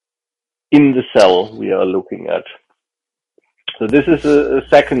in the cell we are looking at. So this is a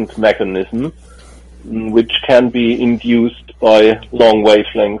second mechanism which can be induced by long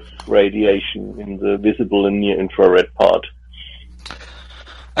wavelength radiation in the visible and near infrared part.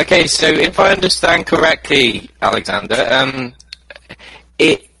 Okay, so if I understand correctly, Alexander,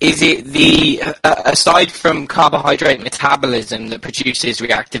 is it the aside from carbohydrate metabolism that produces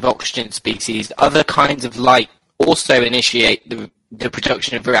reactive oxygen species, other kinds of light also initiate the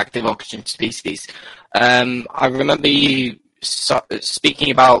production of reactive oxygen species? I remember you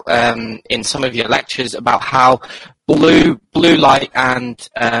speaking about in some of your lectures about how blue light and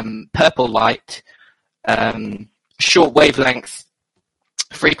purple light, short wavelength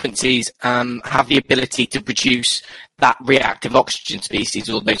frequencies, have the ability to produce that reactive oxygen species,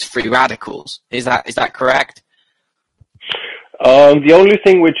 or those free radicals. Is that correct? The only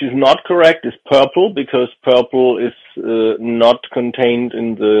thing which is not correct is purple, because purple is not contained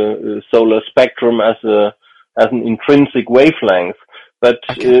in the solar spectrum as an intrinsic wavelength. But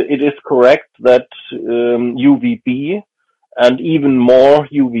it is correct that UVB and even more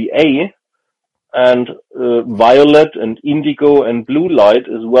UVA and violet and indigo and blue light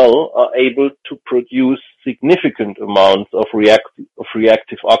as well are able to produce significant amounts of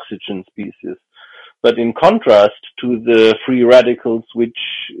reactive oxygen species. But in contrast to the free radicals which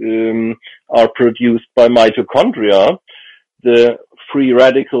are produced by mitochondria, the free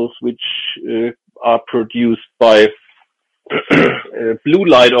radicals which are produced by blue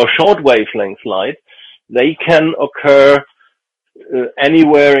light or short wavelength light, they can occur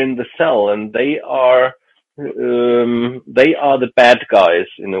anywhere in the cell, and they are the bad guys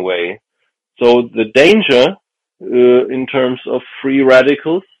in a way. So the danger in terms of free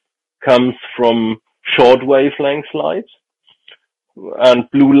radicals comes from short wavelength light, and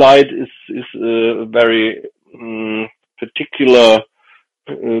blue light is a very particular,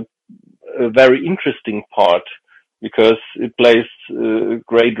 a very interesting part, because it plays a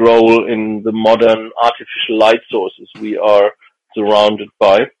great role in the modern artificial light sources we are surrounded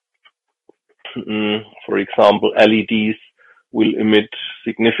by. For example, LEDs will emit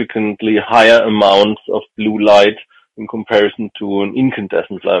significantly higher amounts of blue light in comparison to an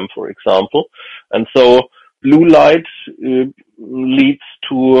incandescent lamp, for example. And so blue light leads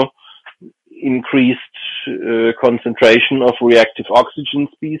to increased concentration of reactive oxygen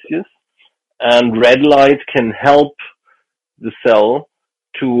species, and red light can help the cell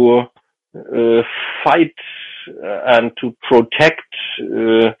to fight and to protect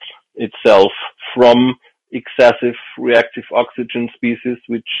itself from excessive reactive oxygen species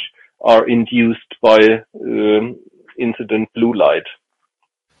which are induced by incident blue light.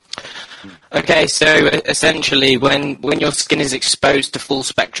 Okay, so essentially when your skin is exposed to full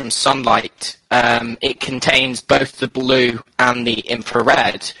spectrum sunlight, it contains both the blue and the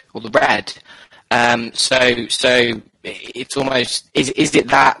infrared, or the red. So it's almost, is it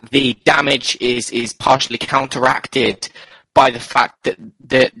that the damage is partially counteracted by the fact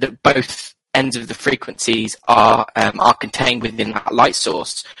that both ends of the frequencies are contained within that light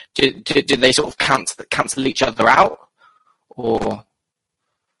source? Do they sort of cancel each other out, or?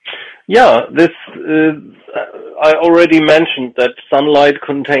 Yeah, this I already mentioned that sunlight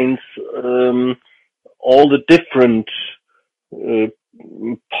contains all the different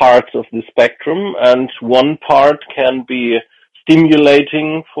parts of the spectrum, and one part can be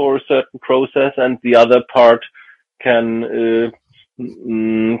stimulating for a certain process, and the other part can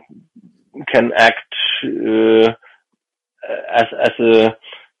act as a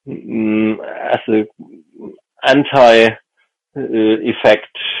anti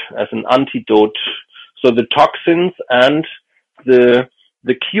effect, as an antidote. So the toxins and the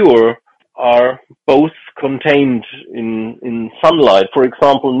cure are both contained in sunlight. For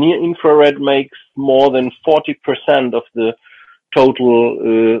example, near infrared makes more than 40% of the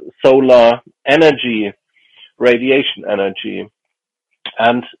total solar energy, radiation energy.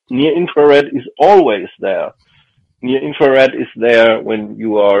 And near infrared is always there. Near infrared is there when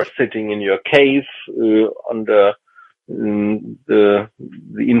you are sitting in your cave under the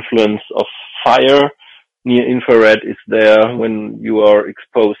influence of fire. Near infrared is there when you are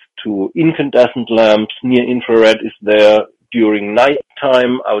exposed to incandescent lamps. Near infrared is there during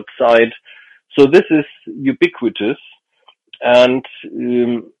nighttime outside. So this is ubiquitous, and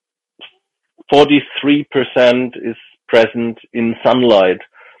 43% is present in sunlight.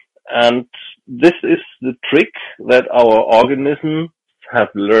 And this is the trick that our organisms have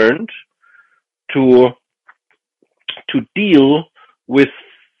learned to deal with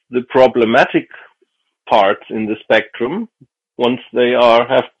the problematic parts in the spectrum once they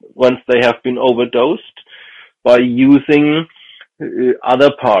have been overdosed, by using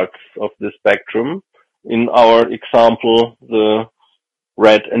other parts of the spectrum. In our example, the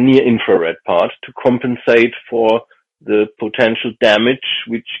red and near infrared part, to compensate for the potential damage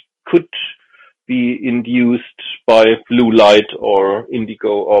which could be induced by blue light or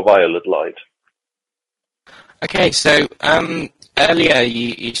indigo or violet light. Okay, so earlier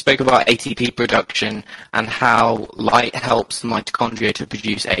you spoke about ATP production and how light helps the mitochondria to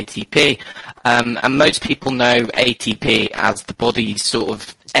produce ATP. And most people know ATP as the body's sort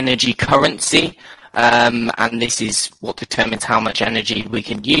of energy currency. And this is what determines how much energy we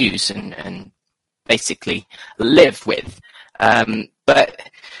can use and basically live with. But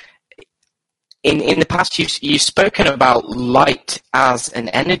in the past, you've spoken about light as an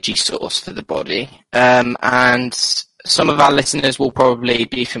energy source for the body, and some of our listeners will probably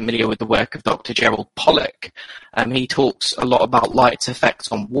be familiar with the work of Dr. Gerald Pollack. He talks a lot about light's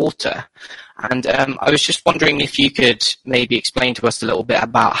effects on water, and I was just wondering if you could maybe explain to us a little bit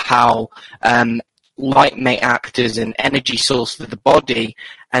about how light may act as an energy source for the body,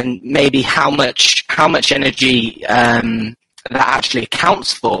 and maybe how much energy that actually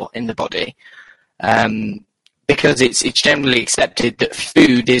accounts for in the body. Because it's generally accepted that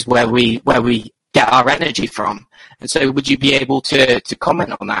food is where we get our energy from. And so would you be able to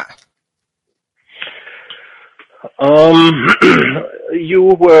comment on that?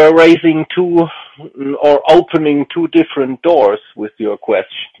 You were raising opening two different doors with your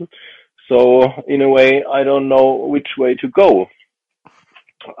question. So in a way, I don't know which way to go.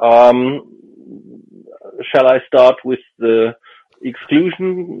 Shall I start with the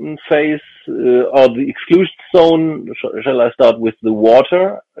exclusion phase or the exclusion zone? Shall I start with the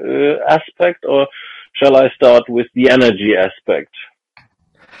water aspect, or shall I start with the energy aspect?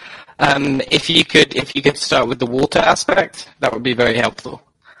 If you could start with the water aspect, that would be very helpful.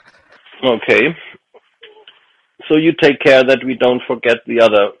 Okay. So you take care that we don't forget the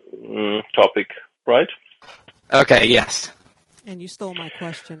other topic, right? Okay, yes. And you stole my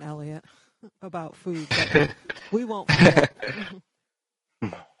question, Elliot, about food. But we won't forget.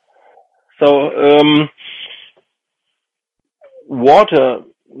 So, water,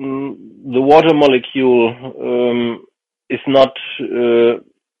 the water molecule is not a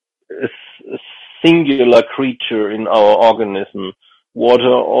singular creature in our organism.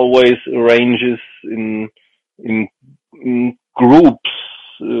 Water always arranges in groups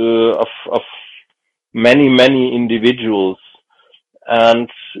of many individuals, and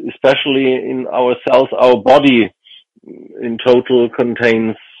especially in our cells, our body in total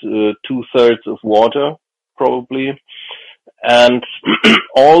contains 2/3 of water, probably, and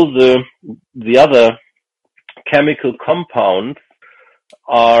all the other chemical compounds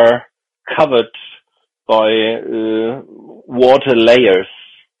are covered by water layers,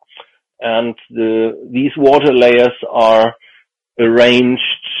 and these water layers are arranged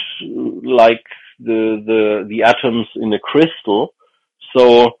like the atoms in a crystal.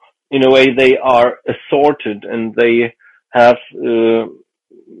 So in a way, they are assorted, and they have a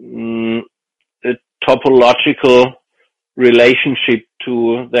topological relationship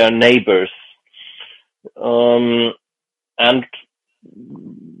to their neighbors. And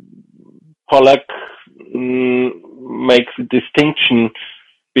Pollack makes a distinction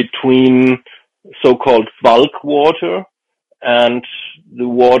between so-called bulk water and the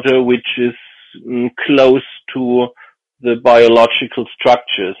water which is close to the biological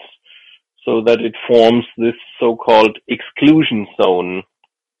structures, so that it forms this so-called exclusion zone.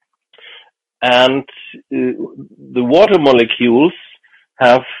 And the water molecules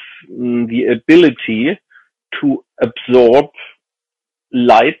have the ability to absorb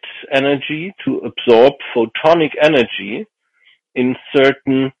light energy, to absorb photonic energy in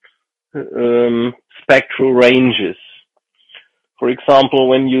certain spectral ranges. For example,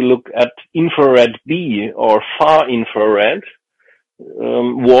 when you look at infrared B or far infrared,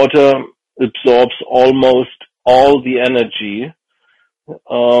 water absorbs almost all the energy.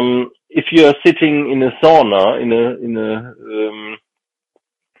 If you are sitting in a sauna, in a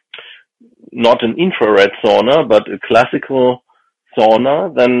not an infrared sauna, but a classical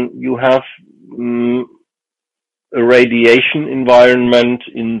sauna, then you have a radiation environment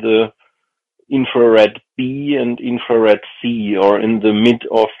in the infrared B and infrared C, or in the mid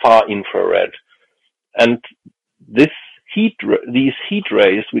or far infrared. And these heat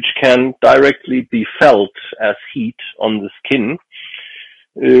rays, which can directly be felt as heat on the skin,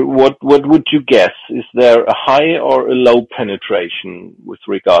 what would you guess? Is there a high or a low penetration with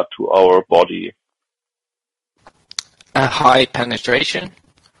regard to our body? A high penetration?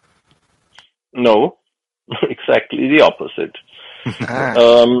 No, exactly the opposite.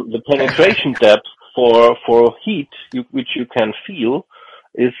 The penetration depth for heat, which you can feel,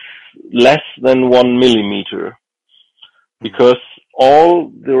 is less than 1 millimeter, because all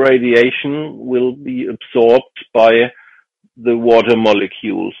the radiation will be absorbed by the water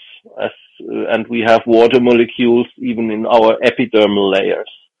molecules, and we have water molecules even in our epidermal layers.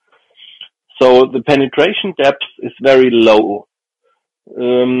 So the penetration depth is very low.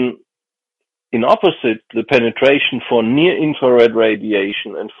 In opposite, the penetration for near-infrared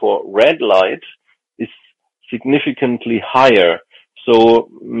radiation and for red light is significantly higher. So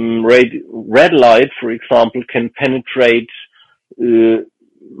red light, for example, can penetrate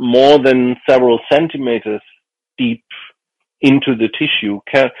more than several centimeters deep into the tissue.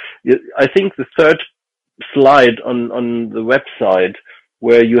 I think the third slide on the website,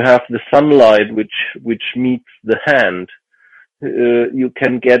 where you have the sunlight which meets the hand, you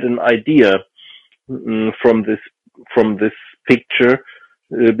can get an idea from this picture,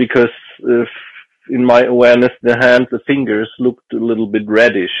 because in my awareness, the fingers looked a little bit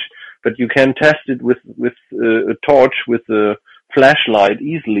reddish, but you can test it with a torch, with a flashlight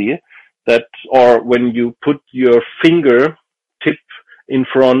easily, or when you put your finger tip in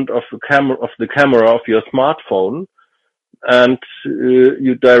front of the camera of your smartphone, and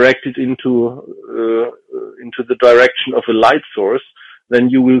you direct it into the direction of a light source, then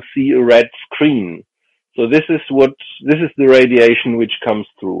you will see a red screen. So this is the radiation which comes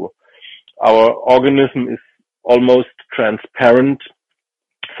through. Our organism is almost transparent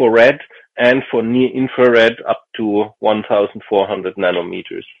for red and for near infrared up to 1,400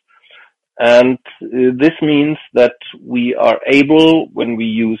 nanometers. And this means that we are able, when we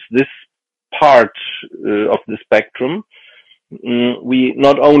use this part of the spectrum, we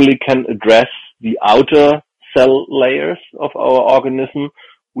not only can address the outer cell layers of our organism,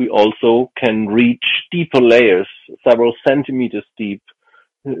 we also can reach deeper layers, several centimeters deep,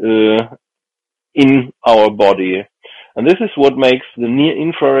 in our body. And this is what makes the near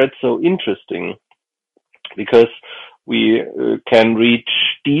infrared so interesting, because we can reach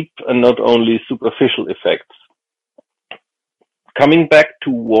deep and not only superficial effects. Coming back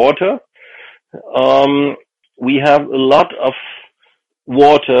to water, we have a lot of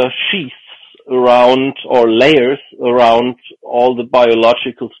water sheaths around, or layers around, all the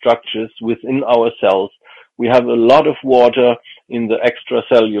biological structures within our cells. We have a lot of water in the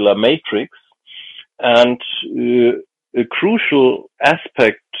extracellular matrix, and a crucial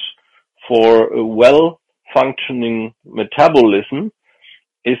aspect for a well-functioning metabolism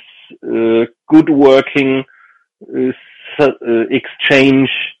is good working exchange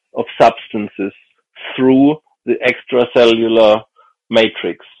of substances through the extracellular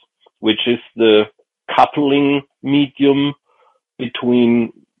matrix, which is the coupling medium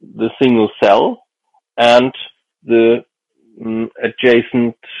between the single cell and the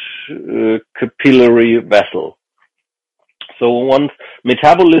adjacent capillary vessel. So once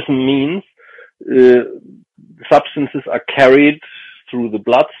metabolism means substances are carried through the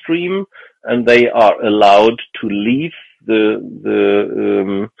bloodstream and they are allowed to leave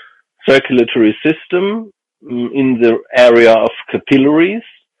the circulatory system in the area of capillaries,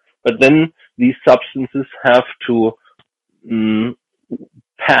 but then these substances have to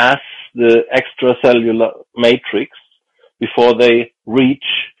pass the extracellular matrix before they reach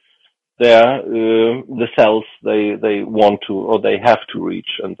the cells they want to, or they have to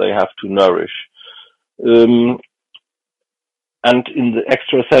reach, and they have to nourish. And in the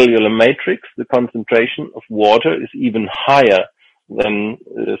extracellular matrix, the concentration of water is even higher than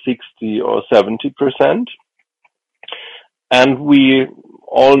 60 or 70%. And we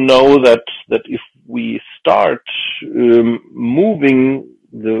all know that if we start moving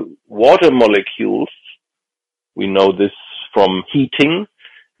the water molecules, we know this from heating.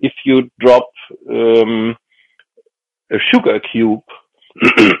 If you drop a sugar cube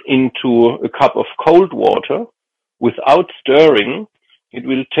into a cup of cold water without stirring, it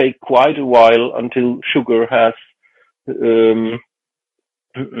will take quite a while until sugar has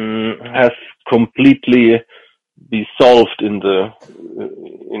completely dissolved in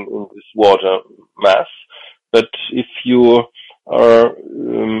this water mass. But if you are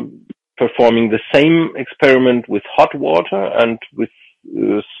performing the same experiment with hot water and with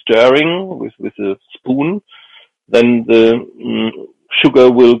stirring with a spoon, then the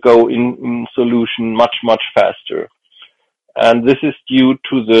sugar will go in solution much, much faster. And this is due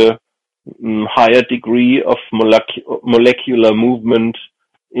to the higher degree of molecular movement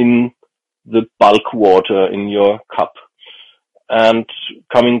in the bulk water in your cup. And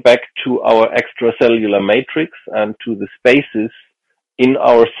coming back to our extracellular matrix and to the spaces in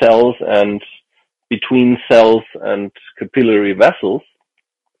our cells and between cells and capillary vessels,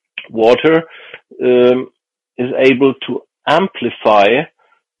 water is able to amplify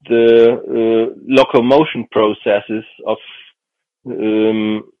the locomotion processes of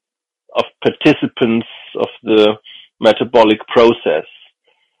participants of the metabolic process.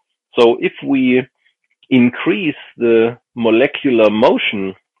 So if we increase the molecular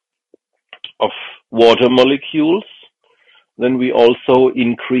motion of water molecules, then we also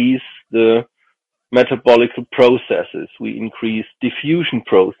increase the metabolic processes. We increase diffusion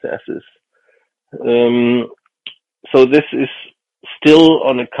processes. So this is still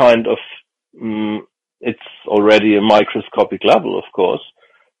on a kind of, it's already a microscopic level, of course,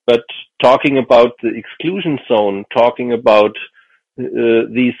 but talking about the exclusion zone, talking about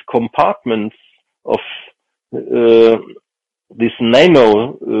these compartments of these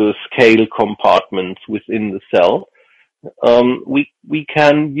nano scale compartments within the cell, we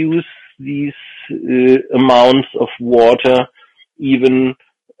can use these amounts of water even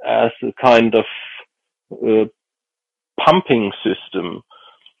as a kind of pumping system,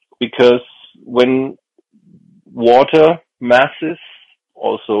 because when water masses,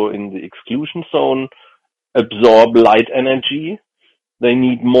 also in the exclusion zone, absorb light energy, they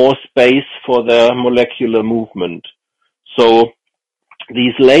need more space for their molecular movement. So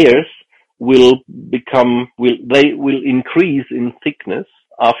these layers will increase in thickness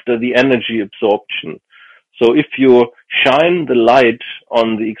after the energy absorption. So if you shine the light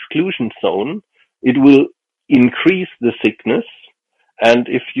on the exclusion zone, it will increase the thickness, and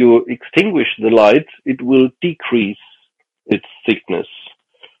if you extinguish the light, it will decrease its thickness.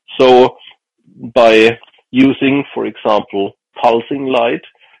 So by using, for example, pulsing light,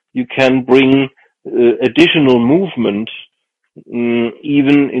 you can bring additional movement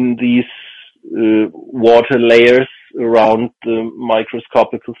even in these water layers around the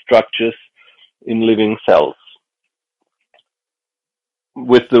microscopical structures in living cells,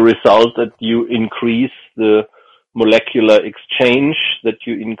 with the result that you increase the molecular exchange, that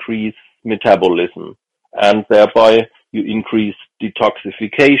you increase metabolism, and thereby you increase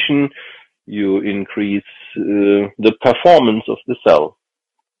detoxification, you increase the performance of the cell.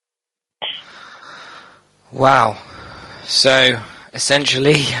 Wow. So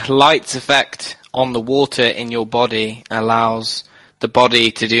essentially, light's effect on the water in your body allows the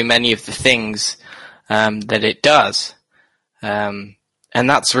body to do many of the things that it does. And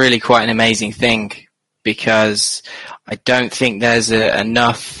that's really quite an amazing thing, because I don't think there's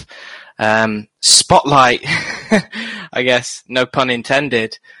enough spotlight, I guess, no pun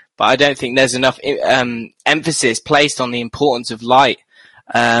intended, but I don't think there's enough emphasis placed on the importance of light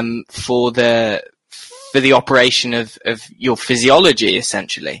for the operation of your physiology,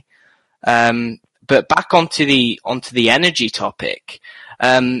 essentially. But back onto the energy topic,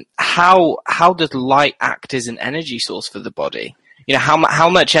 how does light act as an energy source for the body? You know, how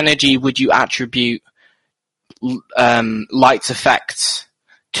much energy would you attribute light's effects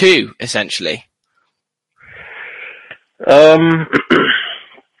to, essentially?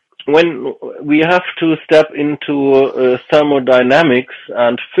 When we have to step into thermodynamics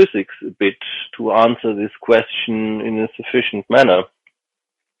and physics a bit to answer this question in a sufficient manner.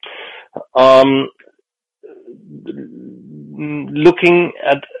 Looking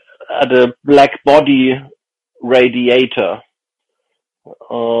at a black body radiator,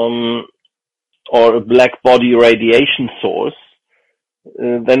 or a black body radiation source,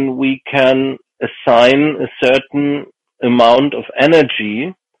 then we can assign a certain amount of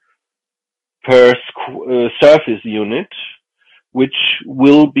energy per surface unit, which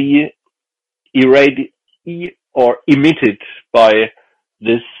will be emitted by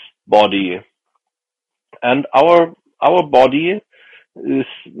this body. And our body is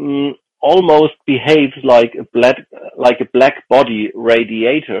almost behaves like a black body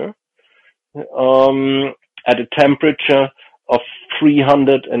radiator at a temperature of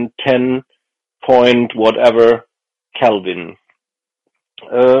 310 point whatever Kelvin.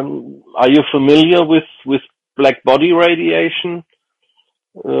 Are you familiar with black body radiation?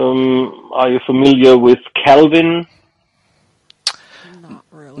 Are you familiar with Kelvin? Not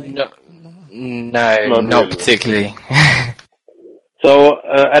really. No, not really. particularly. So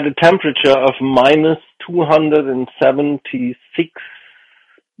at a temperature of minus 276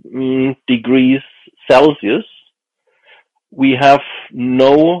 degrees Celsius, we have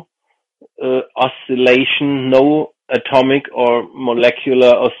no oscillation, no atomic or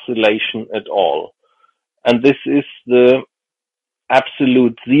molecular oscillation at all. And this is the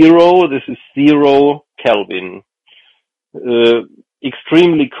absolute zero. This is 0 Kelvin.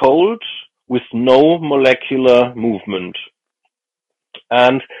 Extremely cold with no molecular movement.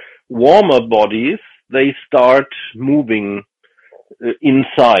 And warmer bodies, they start moving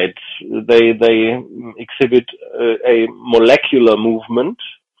inside. They exhibit a molecular movement,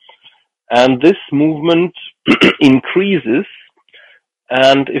 and this movement increases.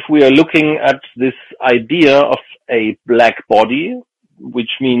 And if we are looking at this idea of a black body,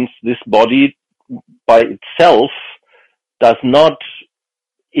 which means this body by itself does not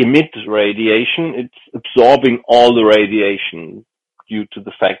emit radiation, it's absorbing all the radiation due to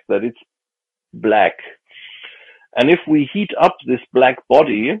the fact that it's black. And if we heat up this black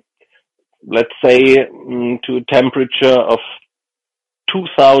body, let's say to a temperature of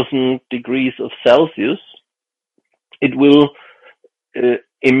 2000 degrees of Celsius, it will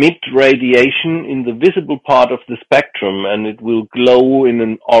emit radiation in the visible part of the spectrum, and it will glow in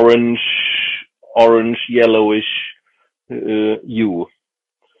an orange yellowish hue.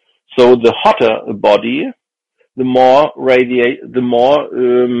 So the hotter a body, the more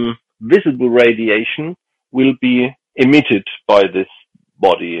visible radiation will be emitted by this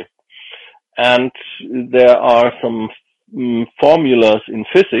body. And there are some formulas in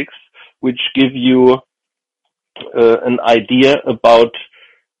physics which give you an idea about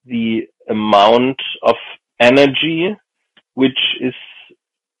the amount of energy which is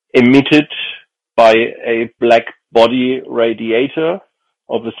emitted by a black body radiator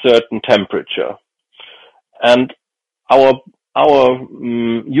of a certain temperature. And our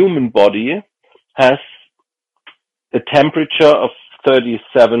human body has a temperature of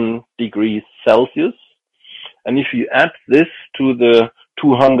 37 degrees Celsius. And if you add this to the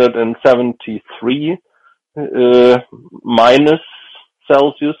 273 minus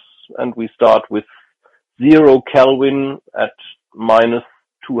Celsius, and we start with 0 Kelvin at minus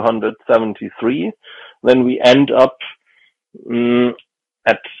 273, then we end up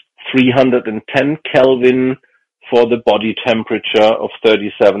at 310 Kelvin for the body temperature of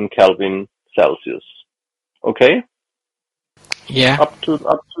 37 Kelvin Celsius. Okay? Yeah. Up to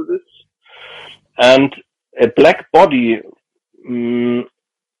this. And a black body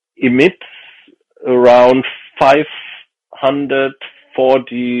emits around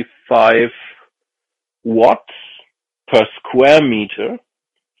 545 watts per square meter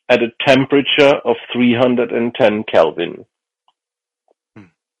at a temperature of 310 Kelvin.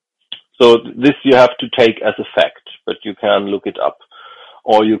 So this you have to take as a fact, but you can look it up,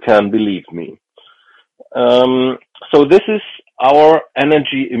 or you can believe me. So this is our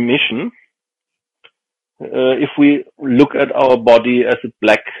energy emission. If we look at our body as a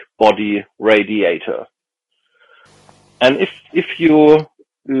black body radiator. And if you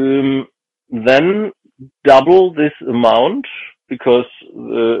then double this amount, because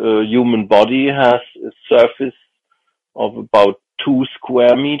the human body has a surface of about 2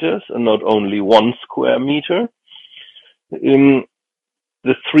 square meters and not only 1 square meter, the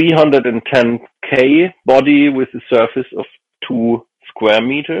 310K body with a surface of 2 square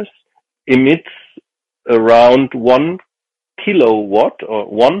meters emits around 1 kilowatt or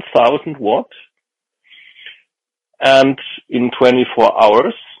 1000 watt, and in 24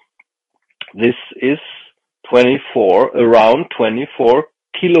 hours this is around 24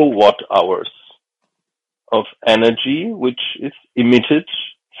 kilowatt hours of energy which is emitted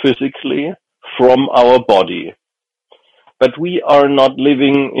physically from our body. But we are not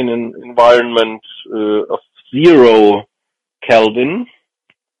living in an environment of 0 Kelvin,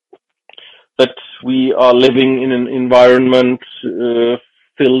 but we are living in an environment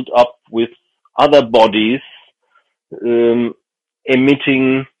filled up with other bodies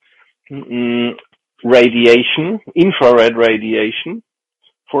emitting radiation, infrared radiation,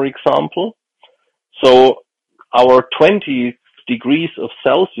 for example. So our 20 degrees of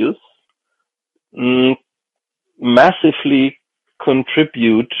Celsius massively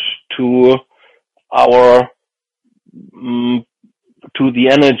contribute to our to the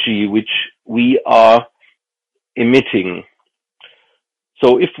energy which we are emitting.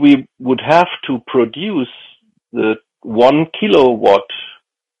 So if we would have to produce the 1 kilowatt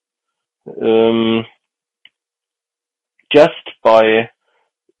just by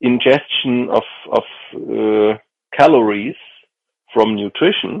ingestion of calories from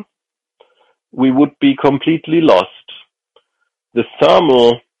nutrition, we would be completely lost. The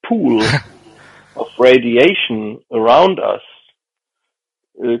thermal pool of radiation around us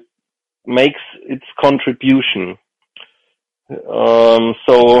makes its contribution.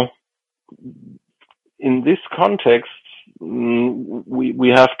 So in this context, we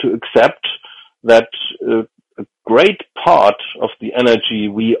have to accept that a great part of the energy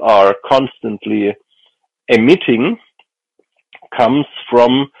we are constantly emitting comes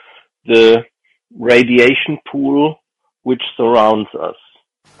from the radiation pool which surrounds us.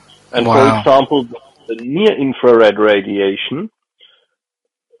 And Wow. for example, the near-infrared radiation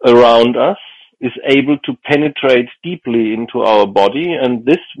around us is able to penetrate deeply into our body, and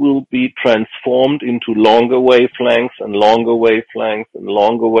this will be transformed into longer wavelengths and longer wavelengths and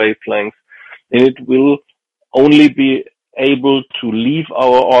longer wavelengths, and it will only be able to leave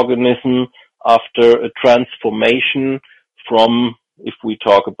our organism after a transformation from, if we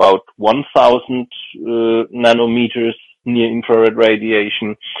talk about 1000 nanometers near infrared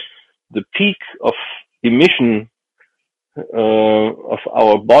radiation, the peak of emission of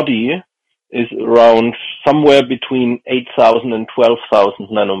our body is around somewhere between 8,000 and 12,000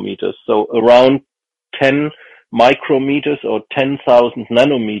 nanometers. So around 10 micrometers or 10,000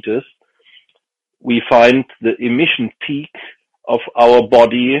 nanometers, we find the emission peak of our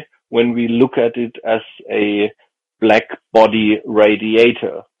body when we look at it as a black body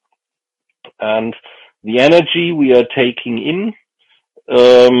radiator. And the energy we are taking in,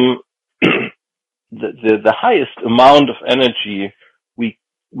 the highest amount of energy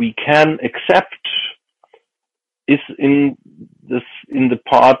we can accept is in the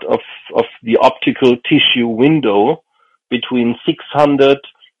part of the optical tissue window between 600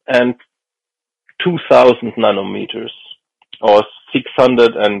 and 2000 nanometers, or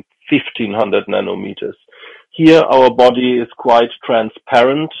 600 and 1500 nanometers. Here our body is quite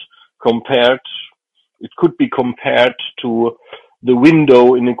transparent it could be compared to the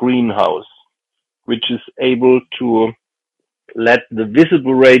window in a greenhouse, which is able to let the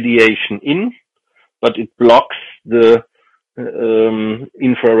visible radiation in, but it blocks the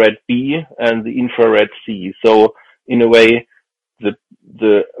infrared B and the infrared C. So in a way,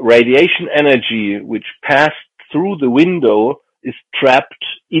 the radiation energy which passed through the window is trapped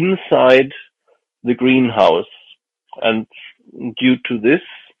inside the greenhouse, and due to this,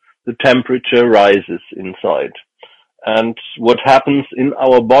 the temperature rises inside. And what happens in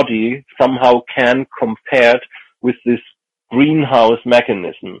our body somehow can compare with this greenhouse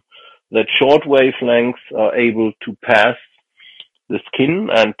mechanism, that short wavelengths are able to pass the skin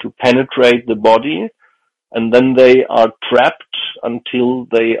and to penetrate the body, and then they are trapped until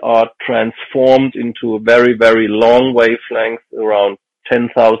they are transformed into a very, very long wavelength, around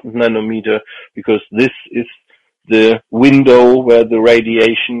 10,000 nanometer, because this is the window where the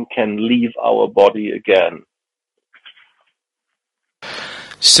radiation can leave our body again.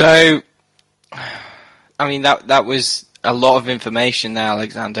 So, I mean, that was a lot of information there,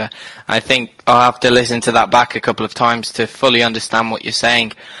 Alexander. I think I'll have to listen to that back a couple of times to fully understand what you're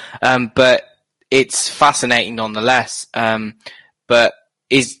saying. But it's fascinating nonetheless. But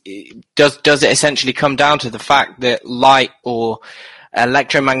does it essentially come down to the fact that light or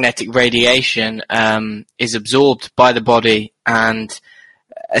electromagnetic radiation is absorbed by the body and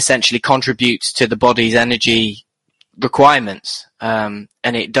essentially contributes to the body's energy requirements, and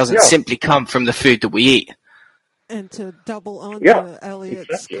it doesn't simply come from the food that we eat? And to double on to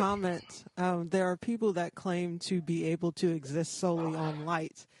Elliot's comment, there are people that claim to be able to exist solely on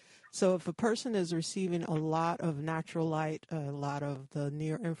light. So if a person is receiving a lot of natural light, a lot of the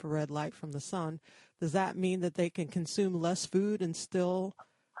near-infrared light from the sun, does that mean that they can consume less food and still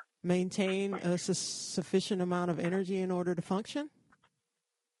maintain a sufficient amount of energy in order to function?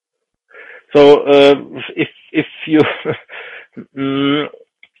 So if you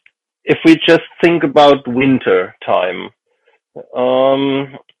if we just think about winter time,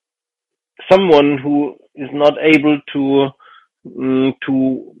 someone who is not able to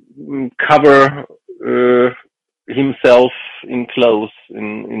cover himself in clothes,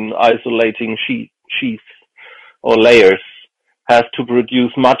 in isolating sheaths or layers, has to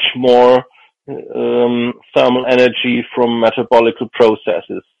produce much more thermal energy from metabolical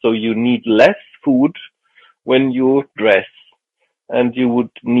processes. So you need less food when you dress, and you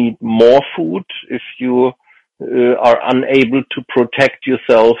would need more food if you are unable to protect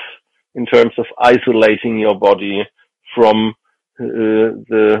yourself in terms of isolating your body from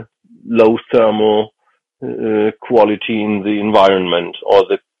the low thermal quality in the environment or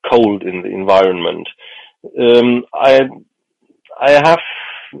the cold in the environment. I have,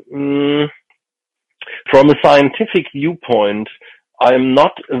 from a scientific viewpoint, I am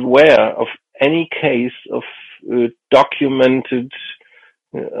not aware of any case of documented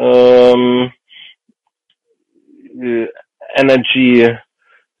energy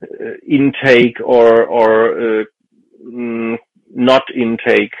intake or not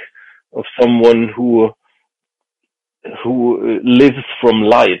intake of someone who lives from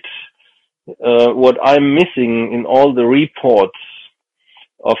light. What I'm missing in all the reports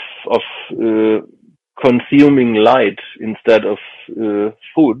of consuming light instead of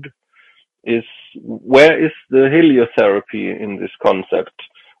food is, where is the heliotherapy in this concept?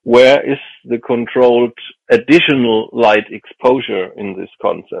 Where is the controlled additional light exposure in this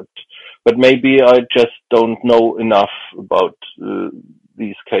concept? But maybe I just don't know enough about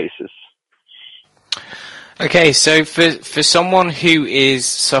these cases. Okay, so for someone who is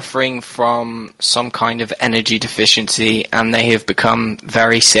suffering from some kind of energy deficiency and they have become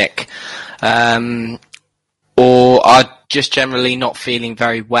very sick, or are just generally not feeling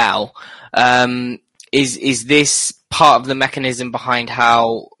very well, is this part of the mechanism behind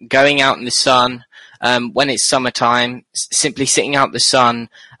how going out in the sun, when it's summertime, simply sitting out in the sun,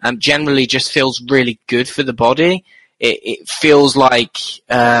 generally just feels really good for the body? It feels like,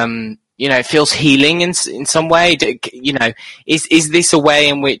 it feels healing in some way. Is this a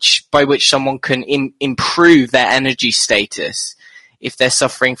way by which someone can improve their energy status if they're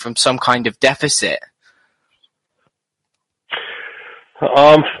suffering from some kind of deficit?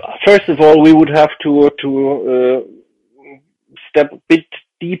 First of all, we would have to step a bit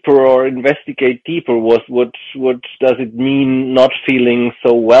deeper or investigate deeper. What does it mean not feeling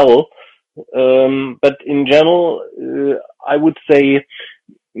so well? But in general, I would say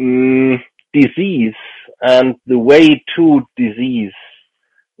disease and the way to disease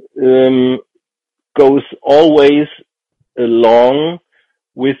goes always along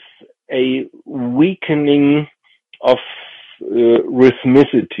with a weakening of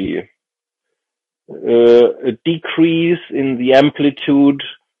rhythmicity, a decrease in the amplitude,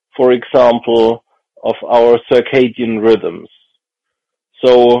 for example, of our circadian rhythms.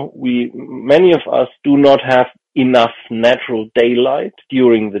 So many of us do not have enough natural daylight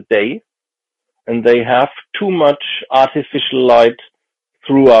during the day, and they have too much artificial light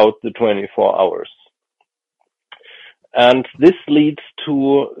throughout the 24 hours. And this leads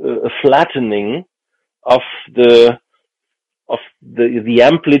to a flattening of the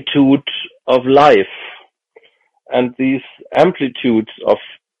amplitude of life. And these amplitudes of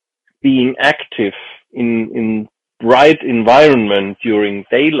being active in bright environment during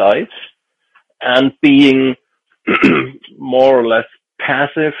daylight and being more or less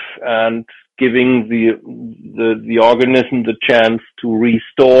passive and giving the organism the chance to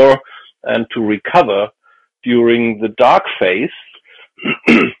restore and to recover during the dark phase,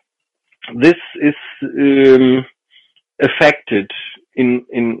 this is affected in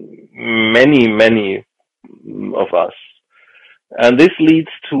many of us. And this leads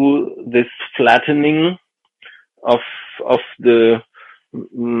to this flattening of the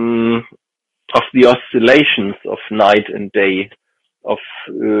oscillations of night and day, of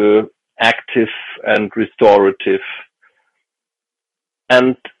active and restorative.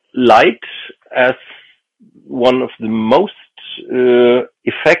 And light, as one of the most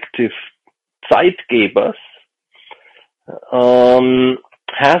effective Zeitgebers,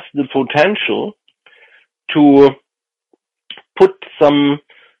 has the potential to put some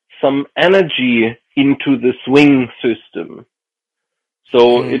energy into the swing system.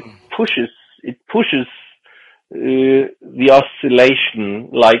 So it pushes the oscillation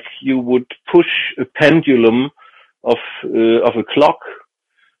like you would push a pendulum of a clock,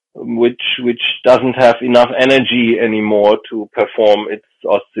 which doesn't have enough energy anymore to perform its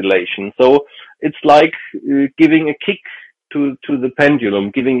oscillation. So it's like giving a kick to the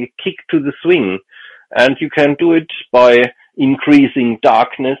pendulum, giving a kick to the swing. And you can do it by increasing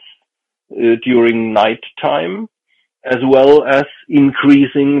darkness during night time, as well as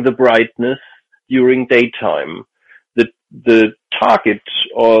increasing the brightness during daytime. The target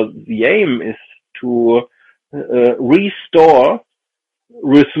or the aim is to restore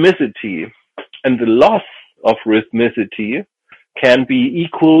rhythmicity, and the loss of rhythmicity can be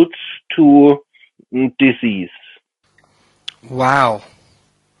equaled to disease. Wow.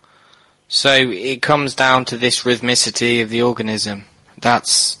 So it comes down to this rhythmicity of the organism.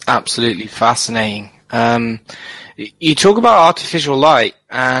 That's absolutely fascinating. You talk about artificial light,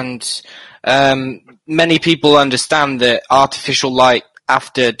 and many people understand that artificial light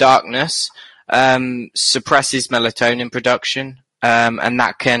after darkness suppresses melatonin production, and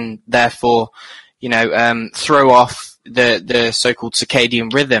that can therefore, throw off the so-called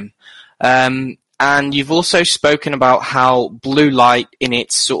circadian rhythm. And you've also spoken about how blue light in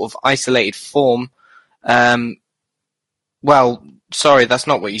its sort of isolated form Well, sorry, that's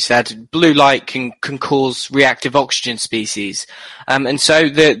not what you said. Blue light can cause reactive oxygen species. And so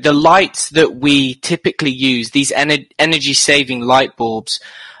the lights that we typically use, these energy-saving light bulbs,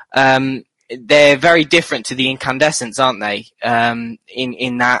 they're very different to the incandescents, aren't they?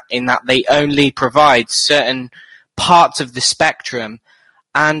 In that they only provide certain parts of the spectrum.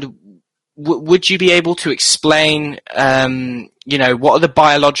 And would you be able to explain, what are the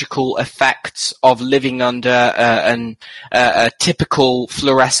biological effects of living under a typical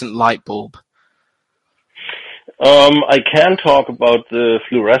fluorescent light bulb? I can talk about the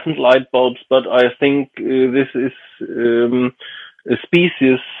fluorescent light bulbs, but I think this is a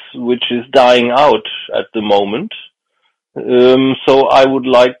species which is dying out at the moment. So I would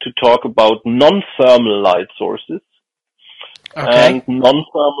like to talk about non-thermal light sources. Okay. And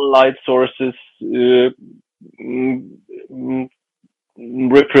non-thermal light sources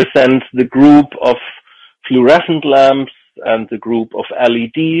represent the group of fluorescent lamps and the group of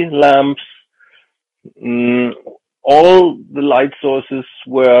LED lamps. All the light sources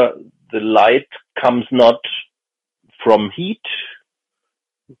where the light comes not from heat.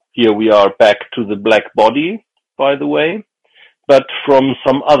 Here we are back to the black body, by the way, but from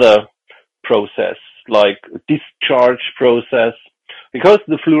some other process, like a discharge process, because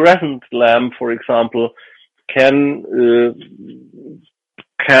the fluorescent lamp, for example, can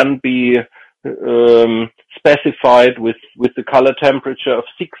be specified with the color temperature of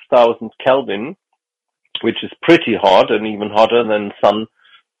 6,000 Kelvin, which is pretty hot and even hotter than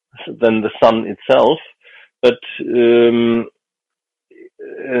the sun itself. But a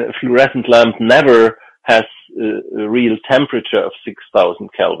fluorescent lamp never has a real temperature of 6,000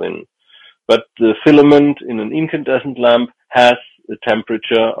 Kelvin. But the filament in an incandescent lamp has a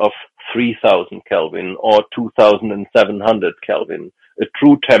temperature of 3,000 Kelvin or 2,700 Kelvin, a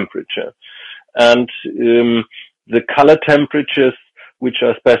true temperature. And the color temperatures which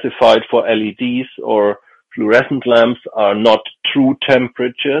are specified for LEDs or fluorescent lamps are not true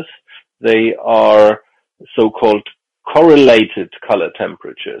temperatures. They are so-called correlated color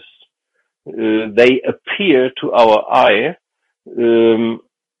temperatures. They appear to our eye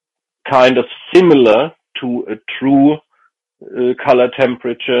kind of similar to a true color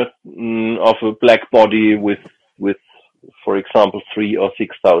temperature of a black body with, for example, 3,000 or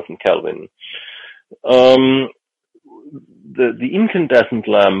 6,000 Kelvin. The incandescent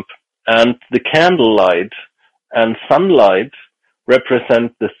lamp and the candlelight and sunlight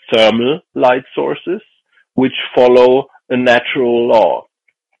represent the thermal light sources, which follow a natural law.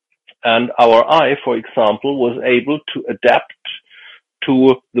 And our eye, for example, was able to adapt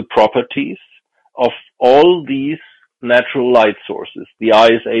to the properties of all these natural light sources. The eye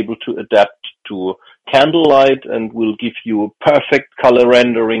is able to adapt to candlelight and will give you perfect color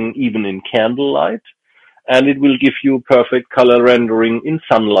rendering even in candlelight, and it will give you perfect color rendering in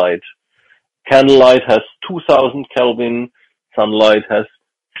sunlight. Candlelight has 2,000 Kelvin, sunlight has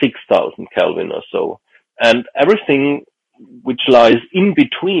 6,000 Kelvin or so. And everything which lies in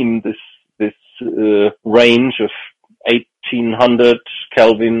between this range of 1,800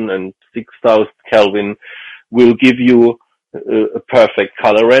 Kelvin and 6,000 Kelvin will give you a perfect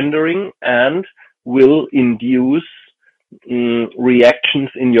color rendering and will induce reactions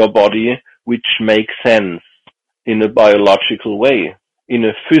in your body which make sense in a biological way, in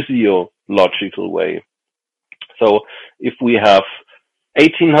a physiological way. So if we have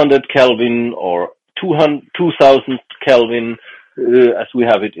 1,800 Kelvin or 2,000 Kelvin, as we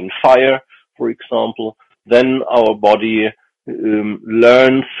have it in fire, for example, then our body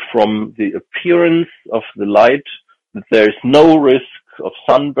learns from the appearance of the light that there is no risk of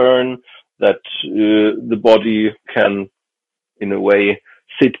sunburn, that the body can, in a way,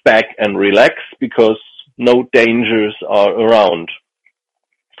 sit back and relax because no dangers are around.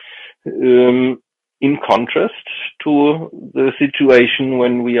 In contrast to the situation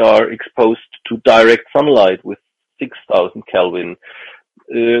when we are exposed to direct sunlight with 6,000 Kelvin,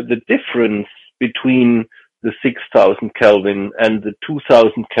 the difference between the 6,000 Kelvin and the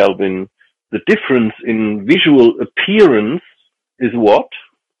 2,000 Kelvin, the difference in visual appearance is what?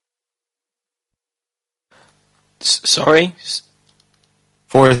 Sorry?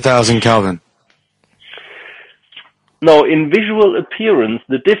 4,000 Kelvin. No, in visual appearance,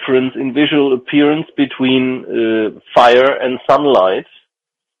 the difference in visual appearance between fire and sunlight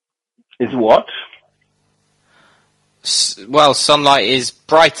is what? Well, sunlight is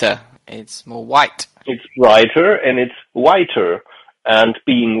brighter. It's more white. It's brighter and it's whiter. And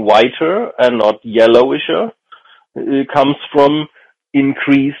being whiter and not yellowisher comes from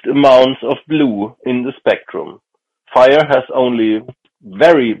increased amounts of blue in the spectrum. Fire has only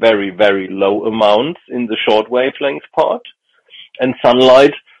very, very, very low amounts in the short wavelength part, and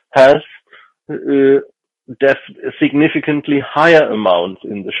sunlight has significantly higher amounts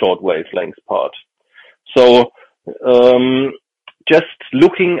in the short wavelength part. So just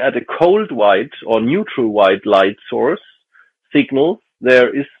looking at a cold white or neutral white light source signals, there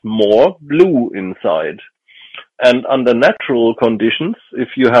is more blue inside. And under natural conditions,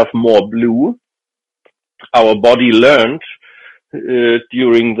 if you have more blue, our body learned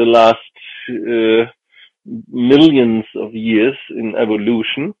during the last millions of years in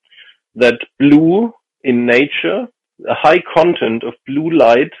evolution that blue in nature, a high content of blue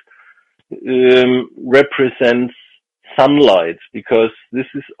light, represents sunlight, because this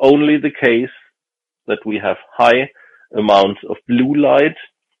is only the case that we have high amounts of blue light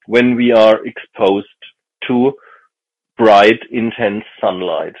when we are exposed to bright, intense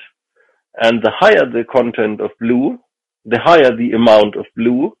sunlight. And the higher the content of blue, the higher the amount of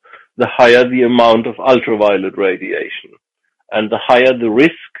blue, the higher the amount of ultraviolet radiation, and the higher the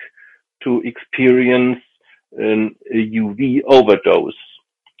risk to experience a UV overdose.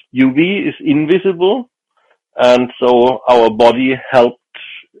 UV is invisible, and so our body helped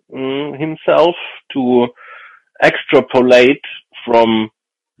himself to extrapolate from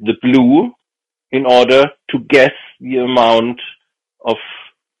the blue in order to guess the amount of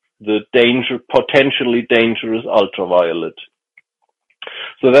the potentially dangerous ultraviolet.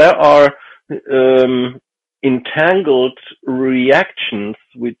 So there are entangled reactions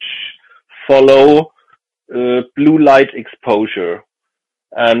which follow blue light exposure.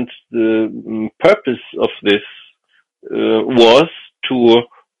 And the purpose of this was to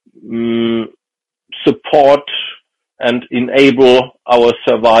support and enable our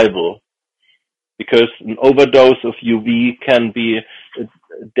survival, because an overdose of UV can be a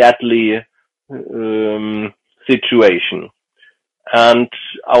deadly situation. And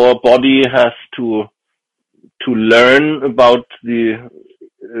our body has to learn about the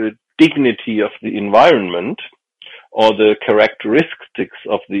dignity of the environment, or the characteristics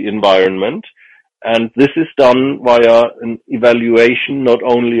of the environment. And this is done via an evaluation not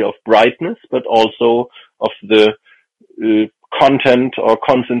only of brightness, but also of the content or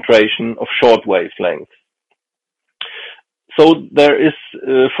concentration of short wavelengths. So there is,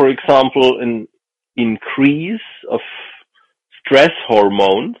 for example, an increase of stress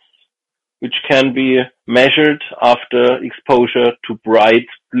hormones, which can be measured after exposure to bright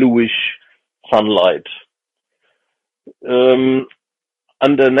bluish sunlight.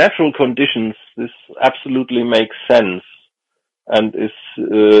 Under natural conditions, this absolutely makes sense, and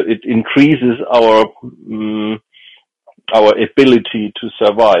it increases our ability to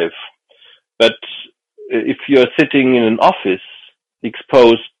survive. But if you're sitting in an office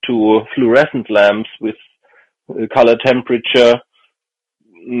exposed to fluorescent lamps with color temperature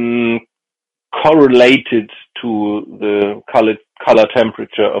correlated to the color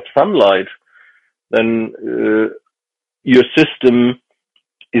temperature of sunlight, then your system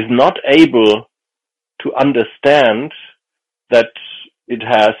is not able to understand that it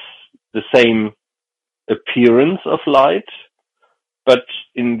has the same appearance of light, but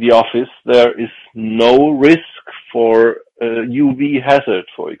in the office there is no risk for UV hazard,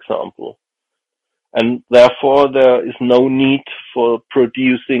 for example. And therefore there is no need for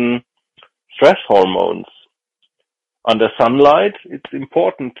producing stress hormones. Under sunlight, it's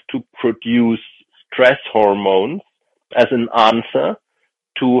important to produce stress hormones as an answer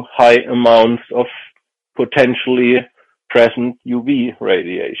to high amounts of potentially present UV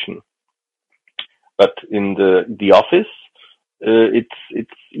radiation. But in the office,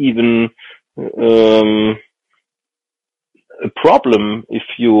 it's even a problem if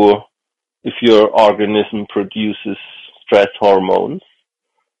your organism produces stress hormones,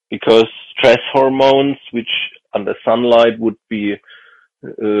 because stress hormones, which under sunlight would be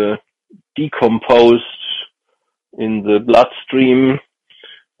decomposed in the bloodstream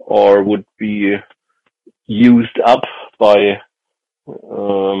or would be used up by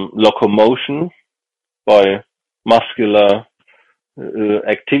locomotion, by muscular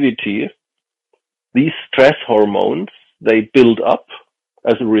activity, these stress hormones, they build up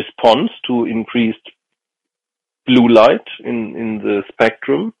as a response to increased blue light in the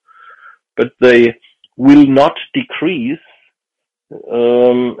spectrum, but they will not decrease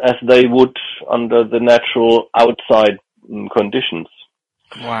as they would under the natural outside conditions.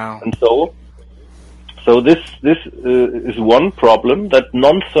 Wow. And so this is one problem, that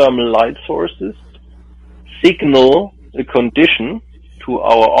non-thermal light sources signal a condition to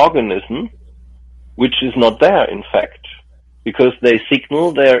our organism which is not there, in fact, because they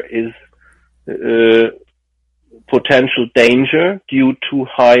signal there is potential danger due to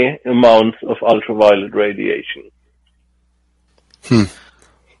high amounts of ultraviolet radiation.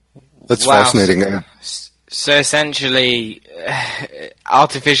 That's Wow. fascinating. So essentially,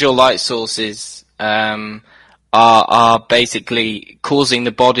 artificial light sources are basically causing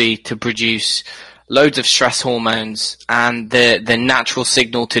the body to produce loads of stress hormones, and the natural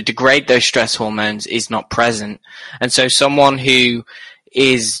signal to degrade those stress hormones is not present. And so someone who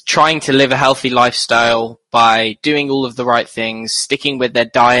is trying to live a healthy lifestyle by doing all of the right things, sticking with their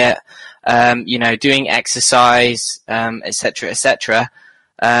diet, doing exercise, etc.,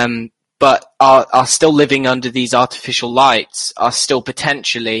 but are still living under these artificial lights, are still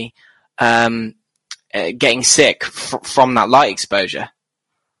potentially getting sick from that light exposure.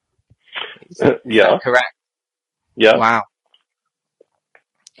 Is that correct? Yeah. Wow.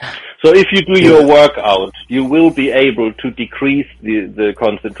 So if you do your workout, you will be able to decrease the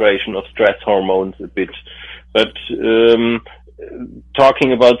concentration of stress hormones a bit. But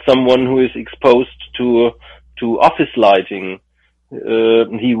talking about someone who is exposed to office lighting,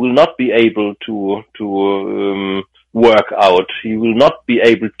 he will not be able to work out. He will not be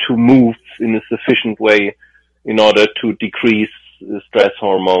able to move in a sufficient way in order to decrease stress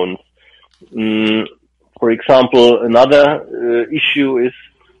hormones. For example, another issue is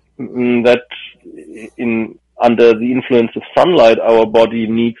that under the influence of sunlight, our body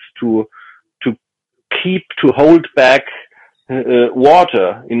needs to hold back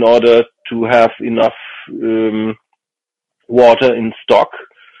water in order to have enough water in stock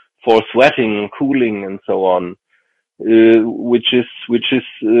for sweating, cooling, and so on, which is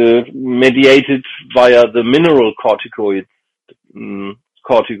mediated via the mineral corticoid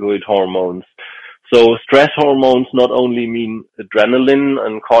hormones. So stress hormones not only mean adrenaline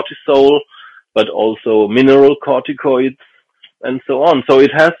and cortisol, but also mineral corticoids and so on. So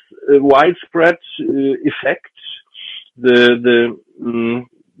it has a widespread effect. The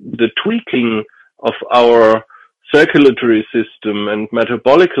tweaking of our circulatory system and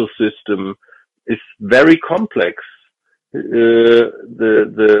metabolical system is very complex.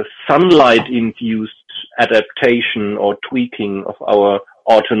 The sunlight-induced adaptation or tweaking of our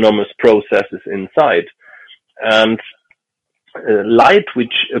autonomous processes inside, and light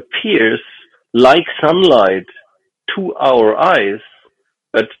which appears like sunlight to our eyes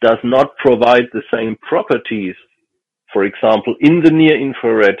but does not provide the same properties, for example in the near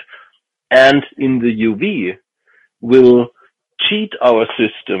infrared and in the UV, will cheat our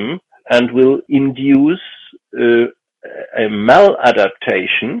system and will induce a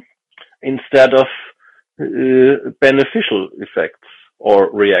maladaptation instead of beneficial effects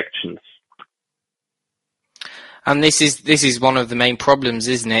or reactions. And this is one of the main problems,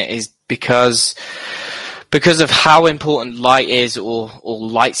 isn't it? Is because of how important light is, or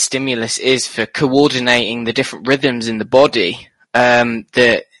light stimulus is for coordinating the different rhythms in the body.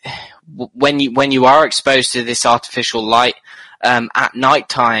 That when you are exposed to this artificial light at night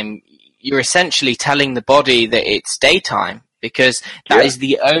time, you're essentially telling the body that it's daytime, because that is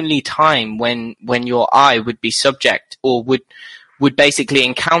the only time when your eye would be subject, or would basically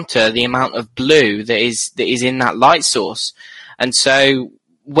encounter the amount of blue that is in that light source. And so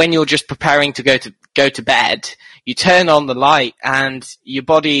when you're just preparing to go to bed, you turn on the light and your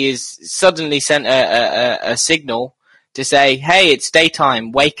body is suddenly sent a signal to say, hey, it's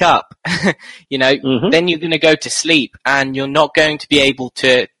daytime, wake up. Then you're going to go to sleep, and you're not going to be able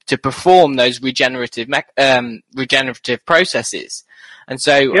to perform those regenerative processes. And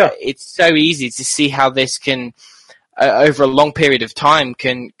so it's so easy to see how this can, over a long period of time,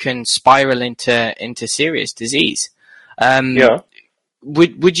 can spiral into serious disease.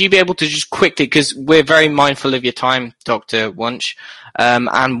 Would you be able to just quickly, because we're very mindful of your time, Dr. Wunsch,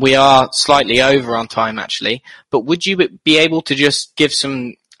 and we are slightly over on time actually, but would you be able to just give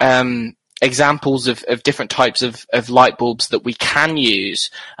some examples of different types of light bulbs that we can use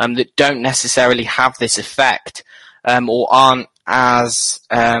that don't necessarily have this effect, or aren't as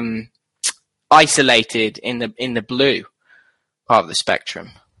isolated in the blue part of the spectrum?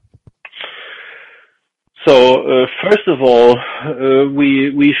 So first of all,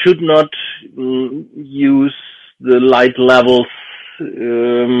 we should not use the light levels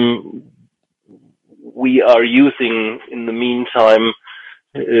we are using in the meantime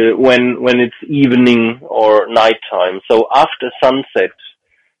when it's evening or nighttime. So after sunset,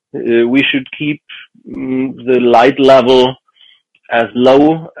 we should keep the light level as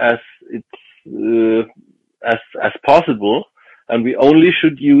low as it's as possible. And we only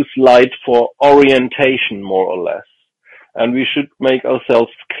should use light for orientation, more or less. And we should make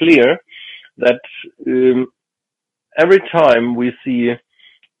ourselves clear that every time we see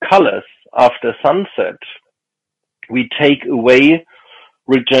colors after sunset, we take away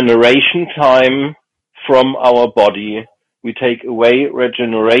regeneration time from our body. We take away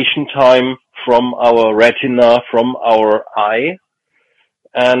regeneration time from our retina, from our eye.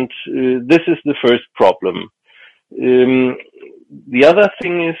 And this is the first problem. The other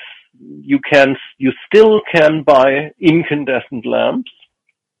thing is you still can buy incandescent lamps.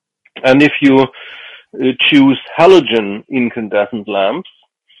 And if you choose halogen incandescent lamps,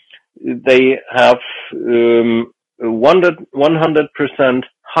 they have 100%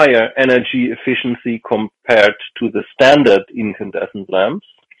 higher energy efficiency compared to the standard incandescent lamps.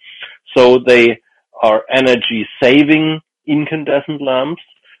 So they are energy saving incandescent lamps,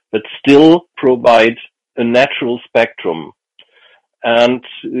 but still provide a natural spectrum. And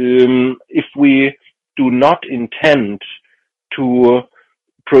if we do not intend to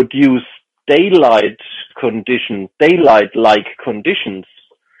produce daylight-like conditions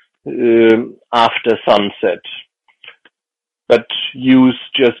after sunset, but use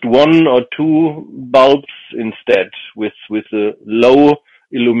just one or two bulbs instead with a low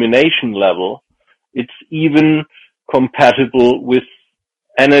illumination level, it's even compatible with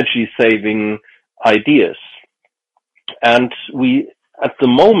energy saving ideas. And at the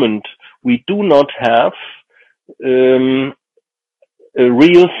moment, we do not have a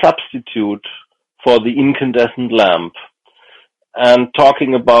real substitute for the incandescent lamp. And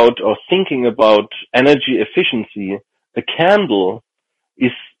talking about or thinking about energy efficiency, a candle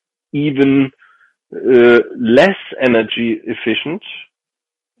is even less energy efficient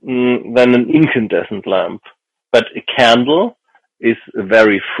than an incandescent lamp. But a candle is a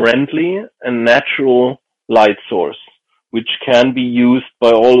very friendly and natural light source, which can be used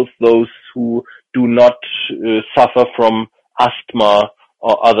by all of those who do not suffer from asthma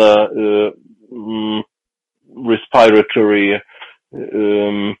or other respiratory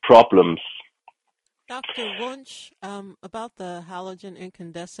problems. Dr. Wunsch, about the halogen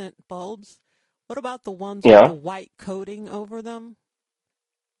incandescent bulbs, what about the ones Yeah. with the white coating over them?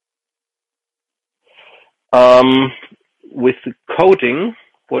 With the coating,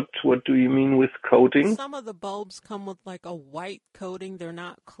 what do you mean with coating? Some of the bulbs come with like a white coating. They're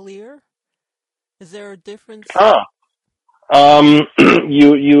not clear. Is there a difference?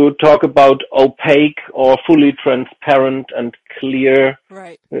 You talk about opaque or fully transparent and clear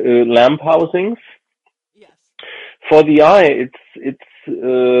Right. lamp housings. Yes. For the eye, it's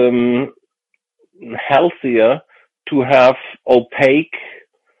healthier to have opaque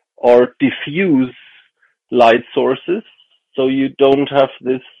or diffuse light sources, so you don't have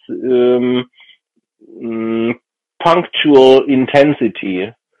this punctual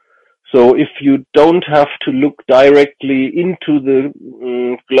intensity. So if you don't have to look directly into the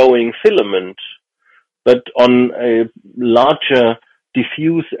glowing filament, but on a larger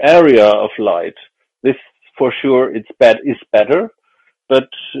diffuse area of light, this for sure is better. But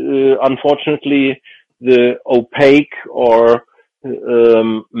unfortunately, the opaque or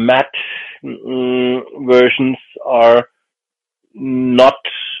matte versions are not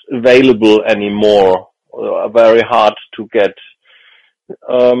available anymore, are very hard to get.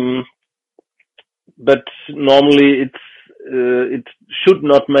 But normally it should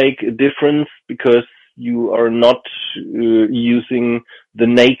not make a difference because you are not using the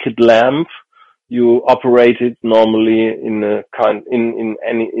naked lamp. You operate it normally in a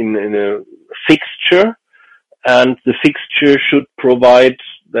fixture, and the fixture should provide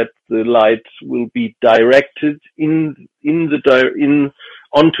that the light will be directed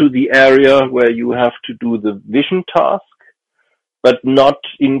onto the area where you have to do the vision task, but not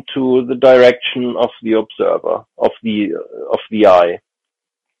into the direction of the observer, of the eye.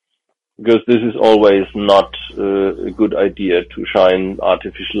 Because this is always not a good idea to shine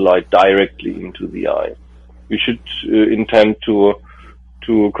artificial light directly into the eye. We should intend to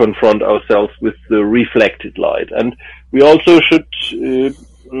confront ourselves with the reflected light. And we also should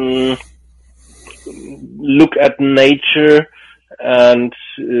look at nature and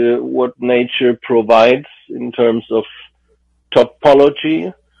what nature provides in terms of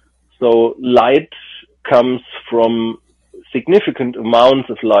topology. So light comes from, significant amounts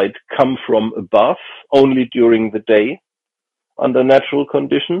of light come from above only during the day under natural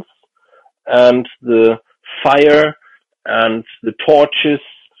conditions, and the fire and the torches,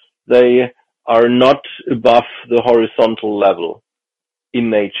 they are not above the horizontal level in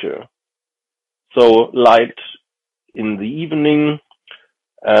nature. So light in the evening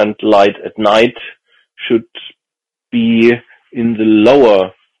and light at night should be in the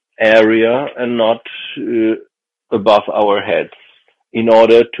lower area and not above our heads in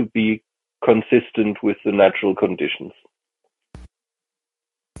order to be consistent with the natural conditions.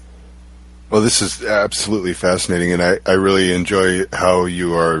 Well, this is absolutely fascinating, and I really enjoy how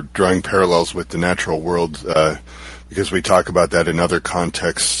you are drawing parallels with the natural world, because we talk about that in other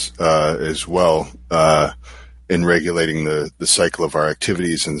contexts as well, in regulating the cycle of our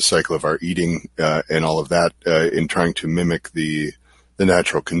activities and the cycle of our eating and all of that, in trying to mimic the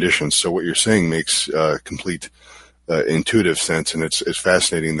natural conditions. So what you're saying makes complete intuitive sense, and it's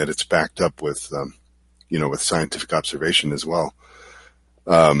fascinating that it's backed up with with scientific observation as well.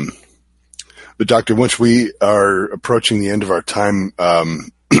 But Dr. Wunsch, we are approaching the end of our time.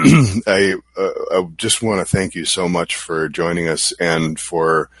 I just want to thank you so much for joining us and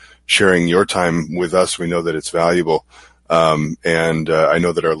for sharing your time with us. We know that it's valuable, and I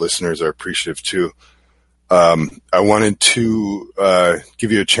know that our listeners are appreciative too. I wanted to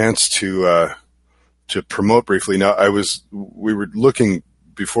give you a chance to promote briefly. Now, we were looking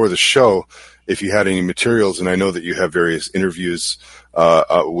before the show if you had any materials, and I know that you have various interviews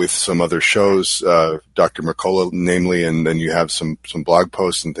with some other shows, Dr. Mercola namely, and then you have some blog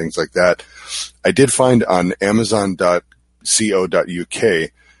posts and things like that. I did find on Amazon.co.uk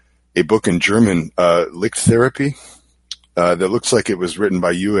a book in German, Licht Therapy, that looks like it was written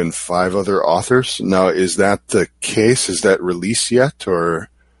by you and 5 other authors. Now, is that the case? Is that released yet, or?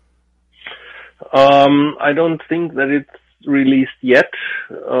 I don't think that it's released yet,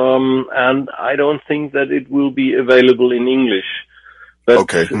 and I don't think that it will be available in English. But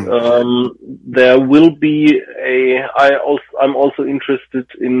okay. There will be I'm also interested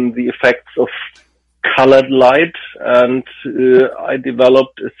in the effects of colored light, and I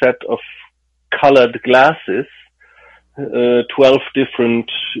developed a set of colored glasses, 12 different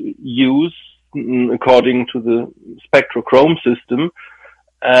hues according to the spectrochrome system.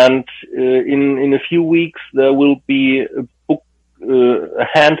 And in a few weeks there will be a book,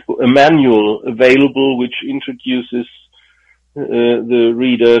 a manual available which introduces the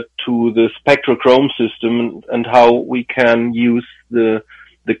reader to the spectrochrome system and how we can use the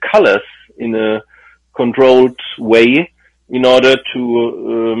colors in a controlled way in order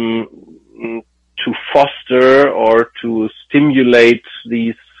to foster or to stimulate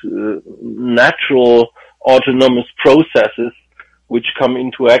these natural autonomous processes which come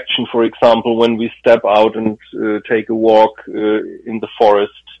into action, for example, when we step out and take a walk in the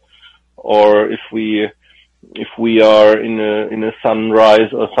forest, or if we are in a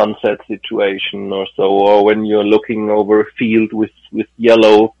sunrise or sunset situation or so, or when you're looking over a field with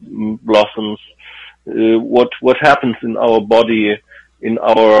yellow blossoms, what happens in our body, in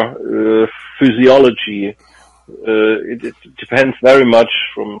our physiology. It depends very much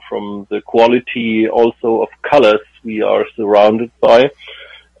from the quality also of colors we are surrounded by.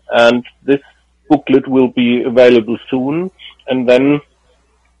 And this booklet will be available soon. And then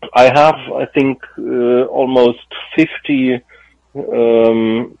I have, I think, almost 50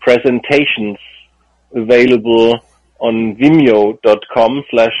 presentations available on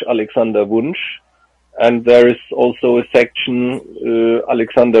vimeo.com/Alexander Wunsch. And there is also a section,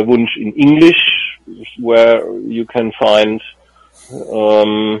 Alexander Wunsch in English, where you can find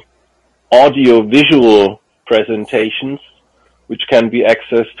audio-visual presentations, which can be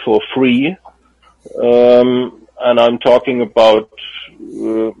accessed for free. And I'm talking about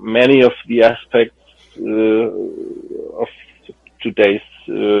many of the aspects of today's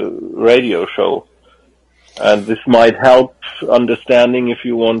radio show. And this might help understanding if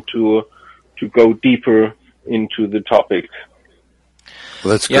you want to go deeper into the topic.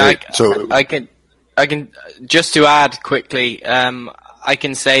 Well, that's great. I can just to add quickly, I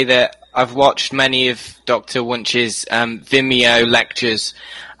can say that I've watched many of Dr. Wunsch's Vimeo lectures,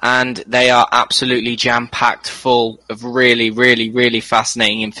 and they are absolutely jam-packed full of really, really, really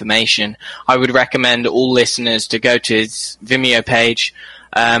fascinating information. I would recommend all listeners to go to his Vimeo page,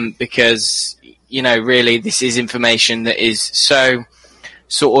 because, really this is information that is so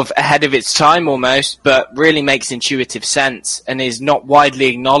sort of ahead of its time almost, but really makes intuitive sense and is not widely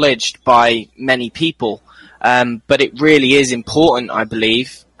acknowledged by many people. But it really is important, I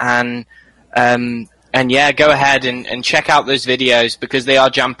believe. And yeah, go ahead and check out those videos because they are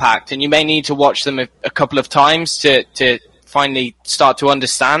jam-packed, and you may need to watch them a couple of times to finally start to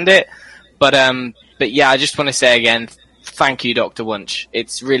understand it. But yeah, I just want to say again, thank you, Dr. Wunsch.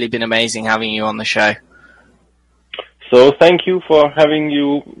 It's really been amazing having you on the show. So thank you for having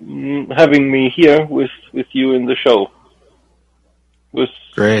me here with you in the show. It was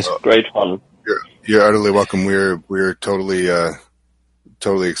great fun. You're utterly welcome. We're totally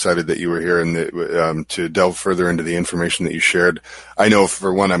excited that you were here and to delve further into the information that you shared. I know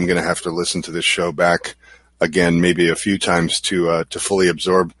for one, I'm going to have to listen to this show back again, maybe a few times to fully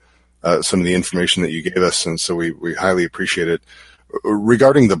absorb some of the information that you gave us, and so we highly appreciate it.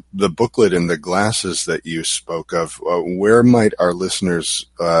 regarding the booklet and the glasses that you spoke of, where might our listeners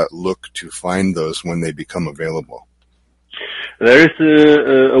look to find those when they become available? There is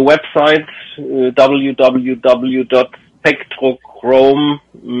a website,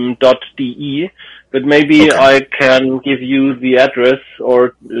 www.spectrochrome.de, but maybe Okay. I can give you the address,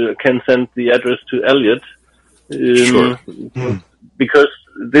 or can send the address to Elliot. Sure. Because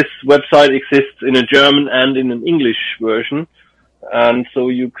this website exists in a German and in an English version, and so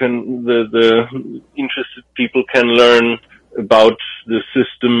the interested people can learn about the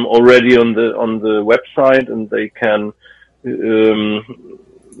system already on the website, and they can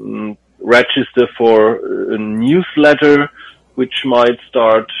register for a newsletter which might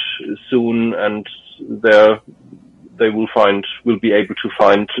start soon, and there they will be able to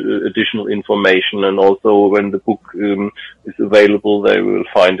find additional information, and also when the book is available, they will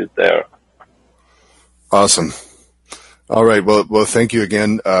find it there. Awesome. All right. Well, thank you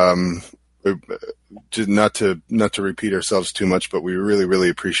again. Not to repeat ourselves too much, but we really, really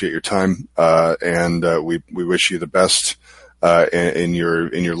appreciate your time, and we wish you the best in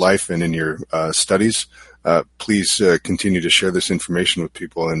your life and in your studies. Please continue to share this information with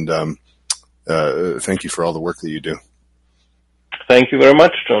people, and thank you for all the work that you do. Thank you very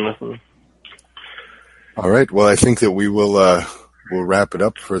much, Jonathan. All right. Well, I think that we'll wrap it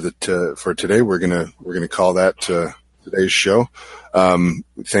up for today. We're gonna call that today's show.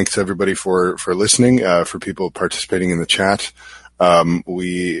 Thanks everybody for listening. For people participating in the chat,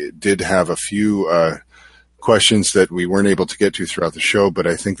 we did have a few questions that we weren't able to get to throughout the show, but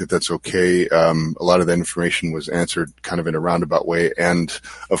I think that that's okay. A lot of that information was answered kind of in a roundabout way. And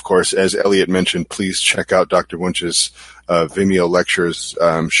of course, as Elliot mentioned, please check out Dr. Wunsch's Vimeo lectures.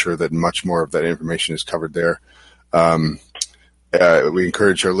 I'm sure that much more of that information is covered there. We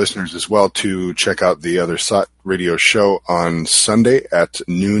encourage our listeners as well to check out the other SOT radio show on Sunday at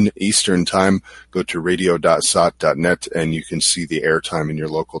noon Eastern time. Go to radio.sot.net and you can see the airtime in your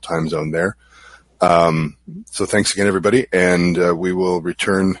local time zone there. So thanks again, everybody, and we will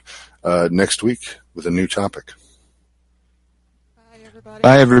return next week with a new topic. Bye, everybody.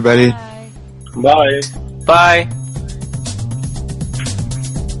 Bye, everybody. Bye. Bye. Bye.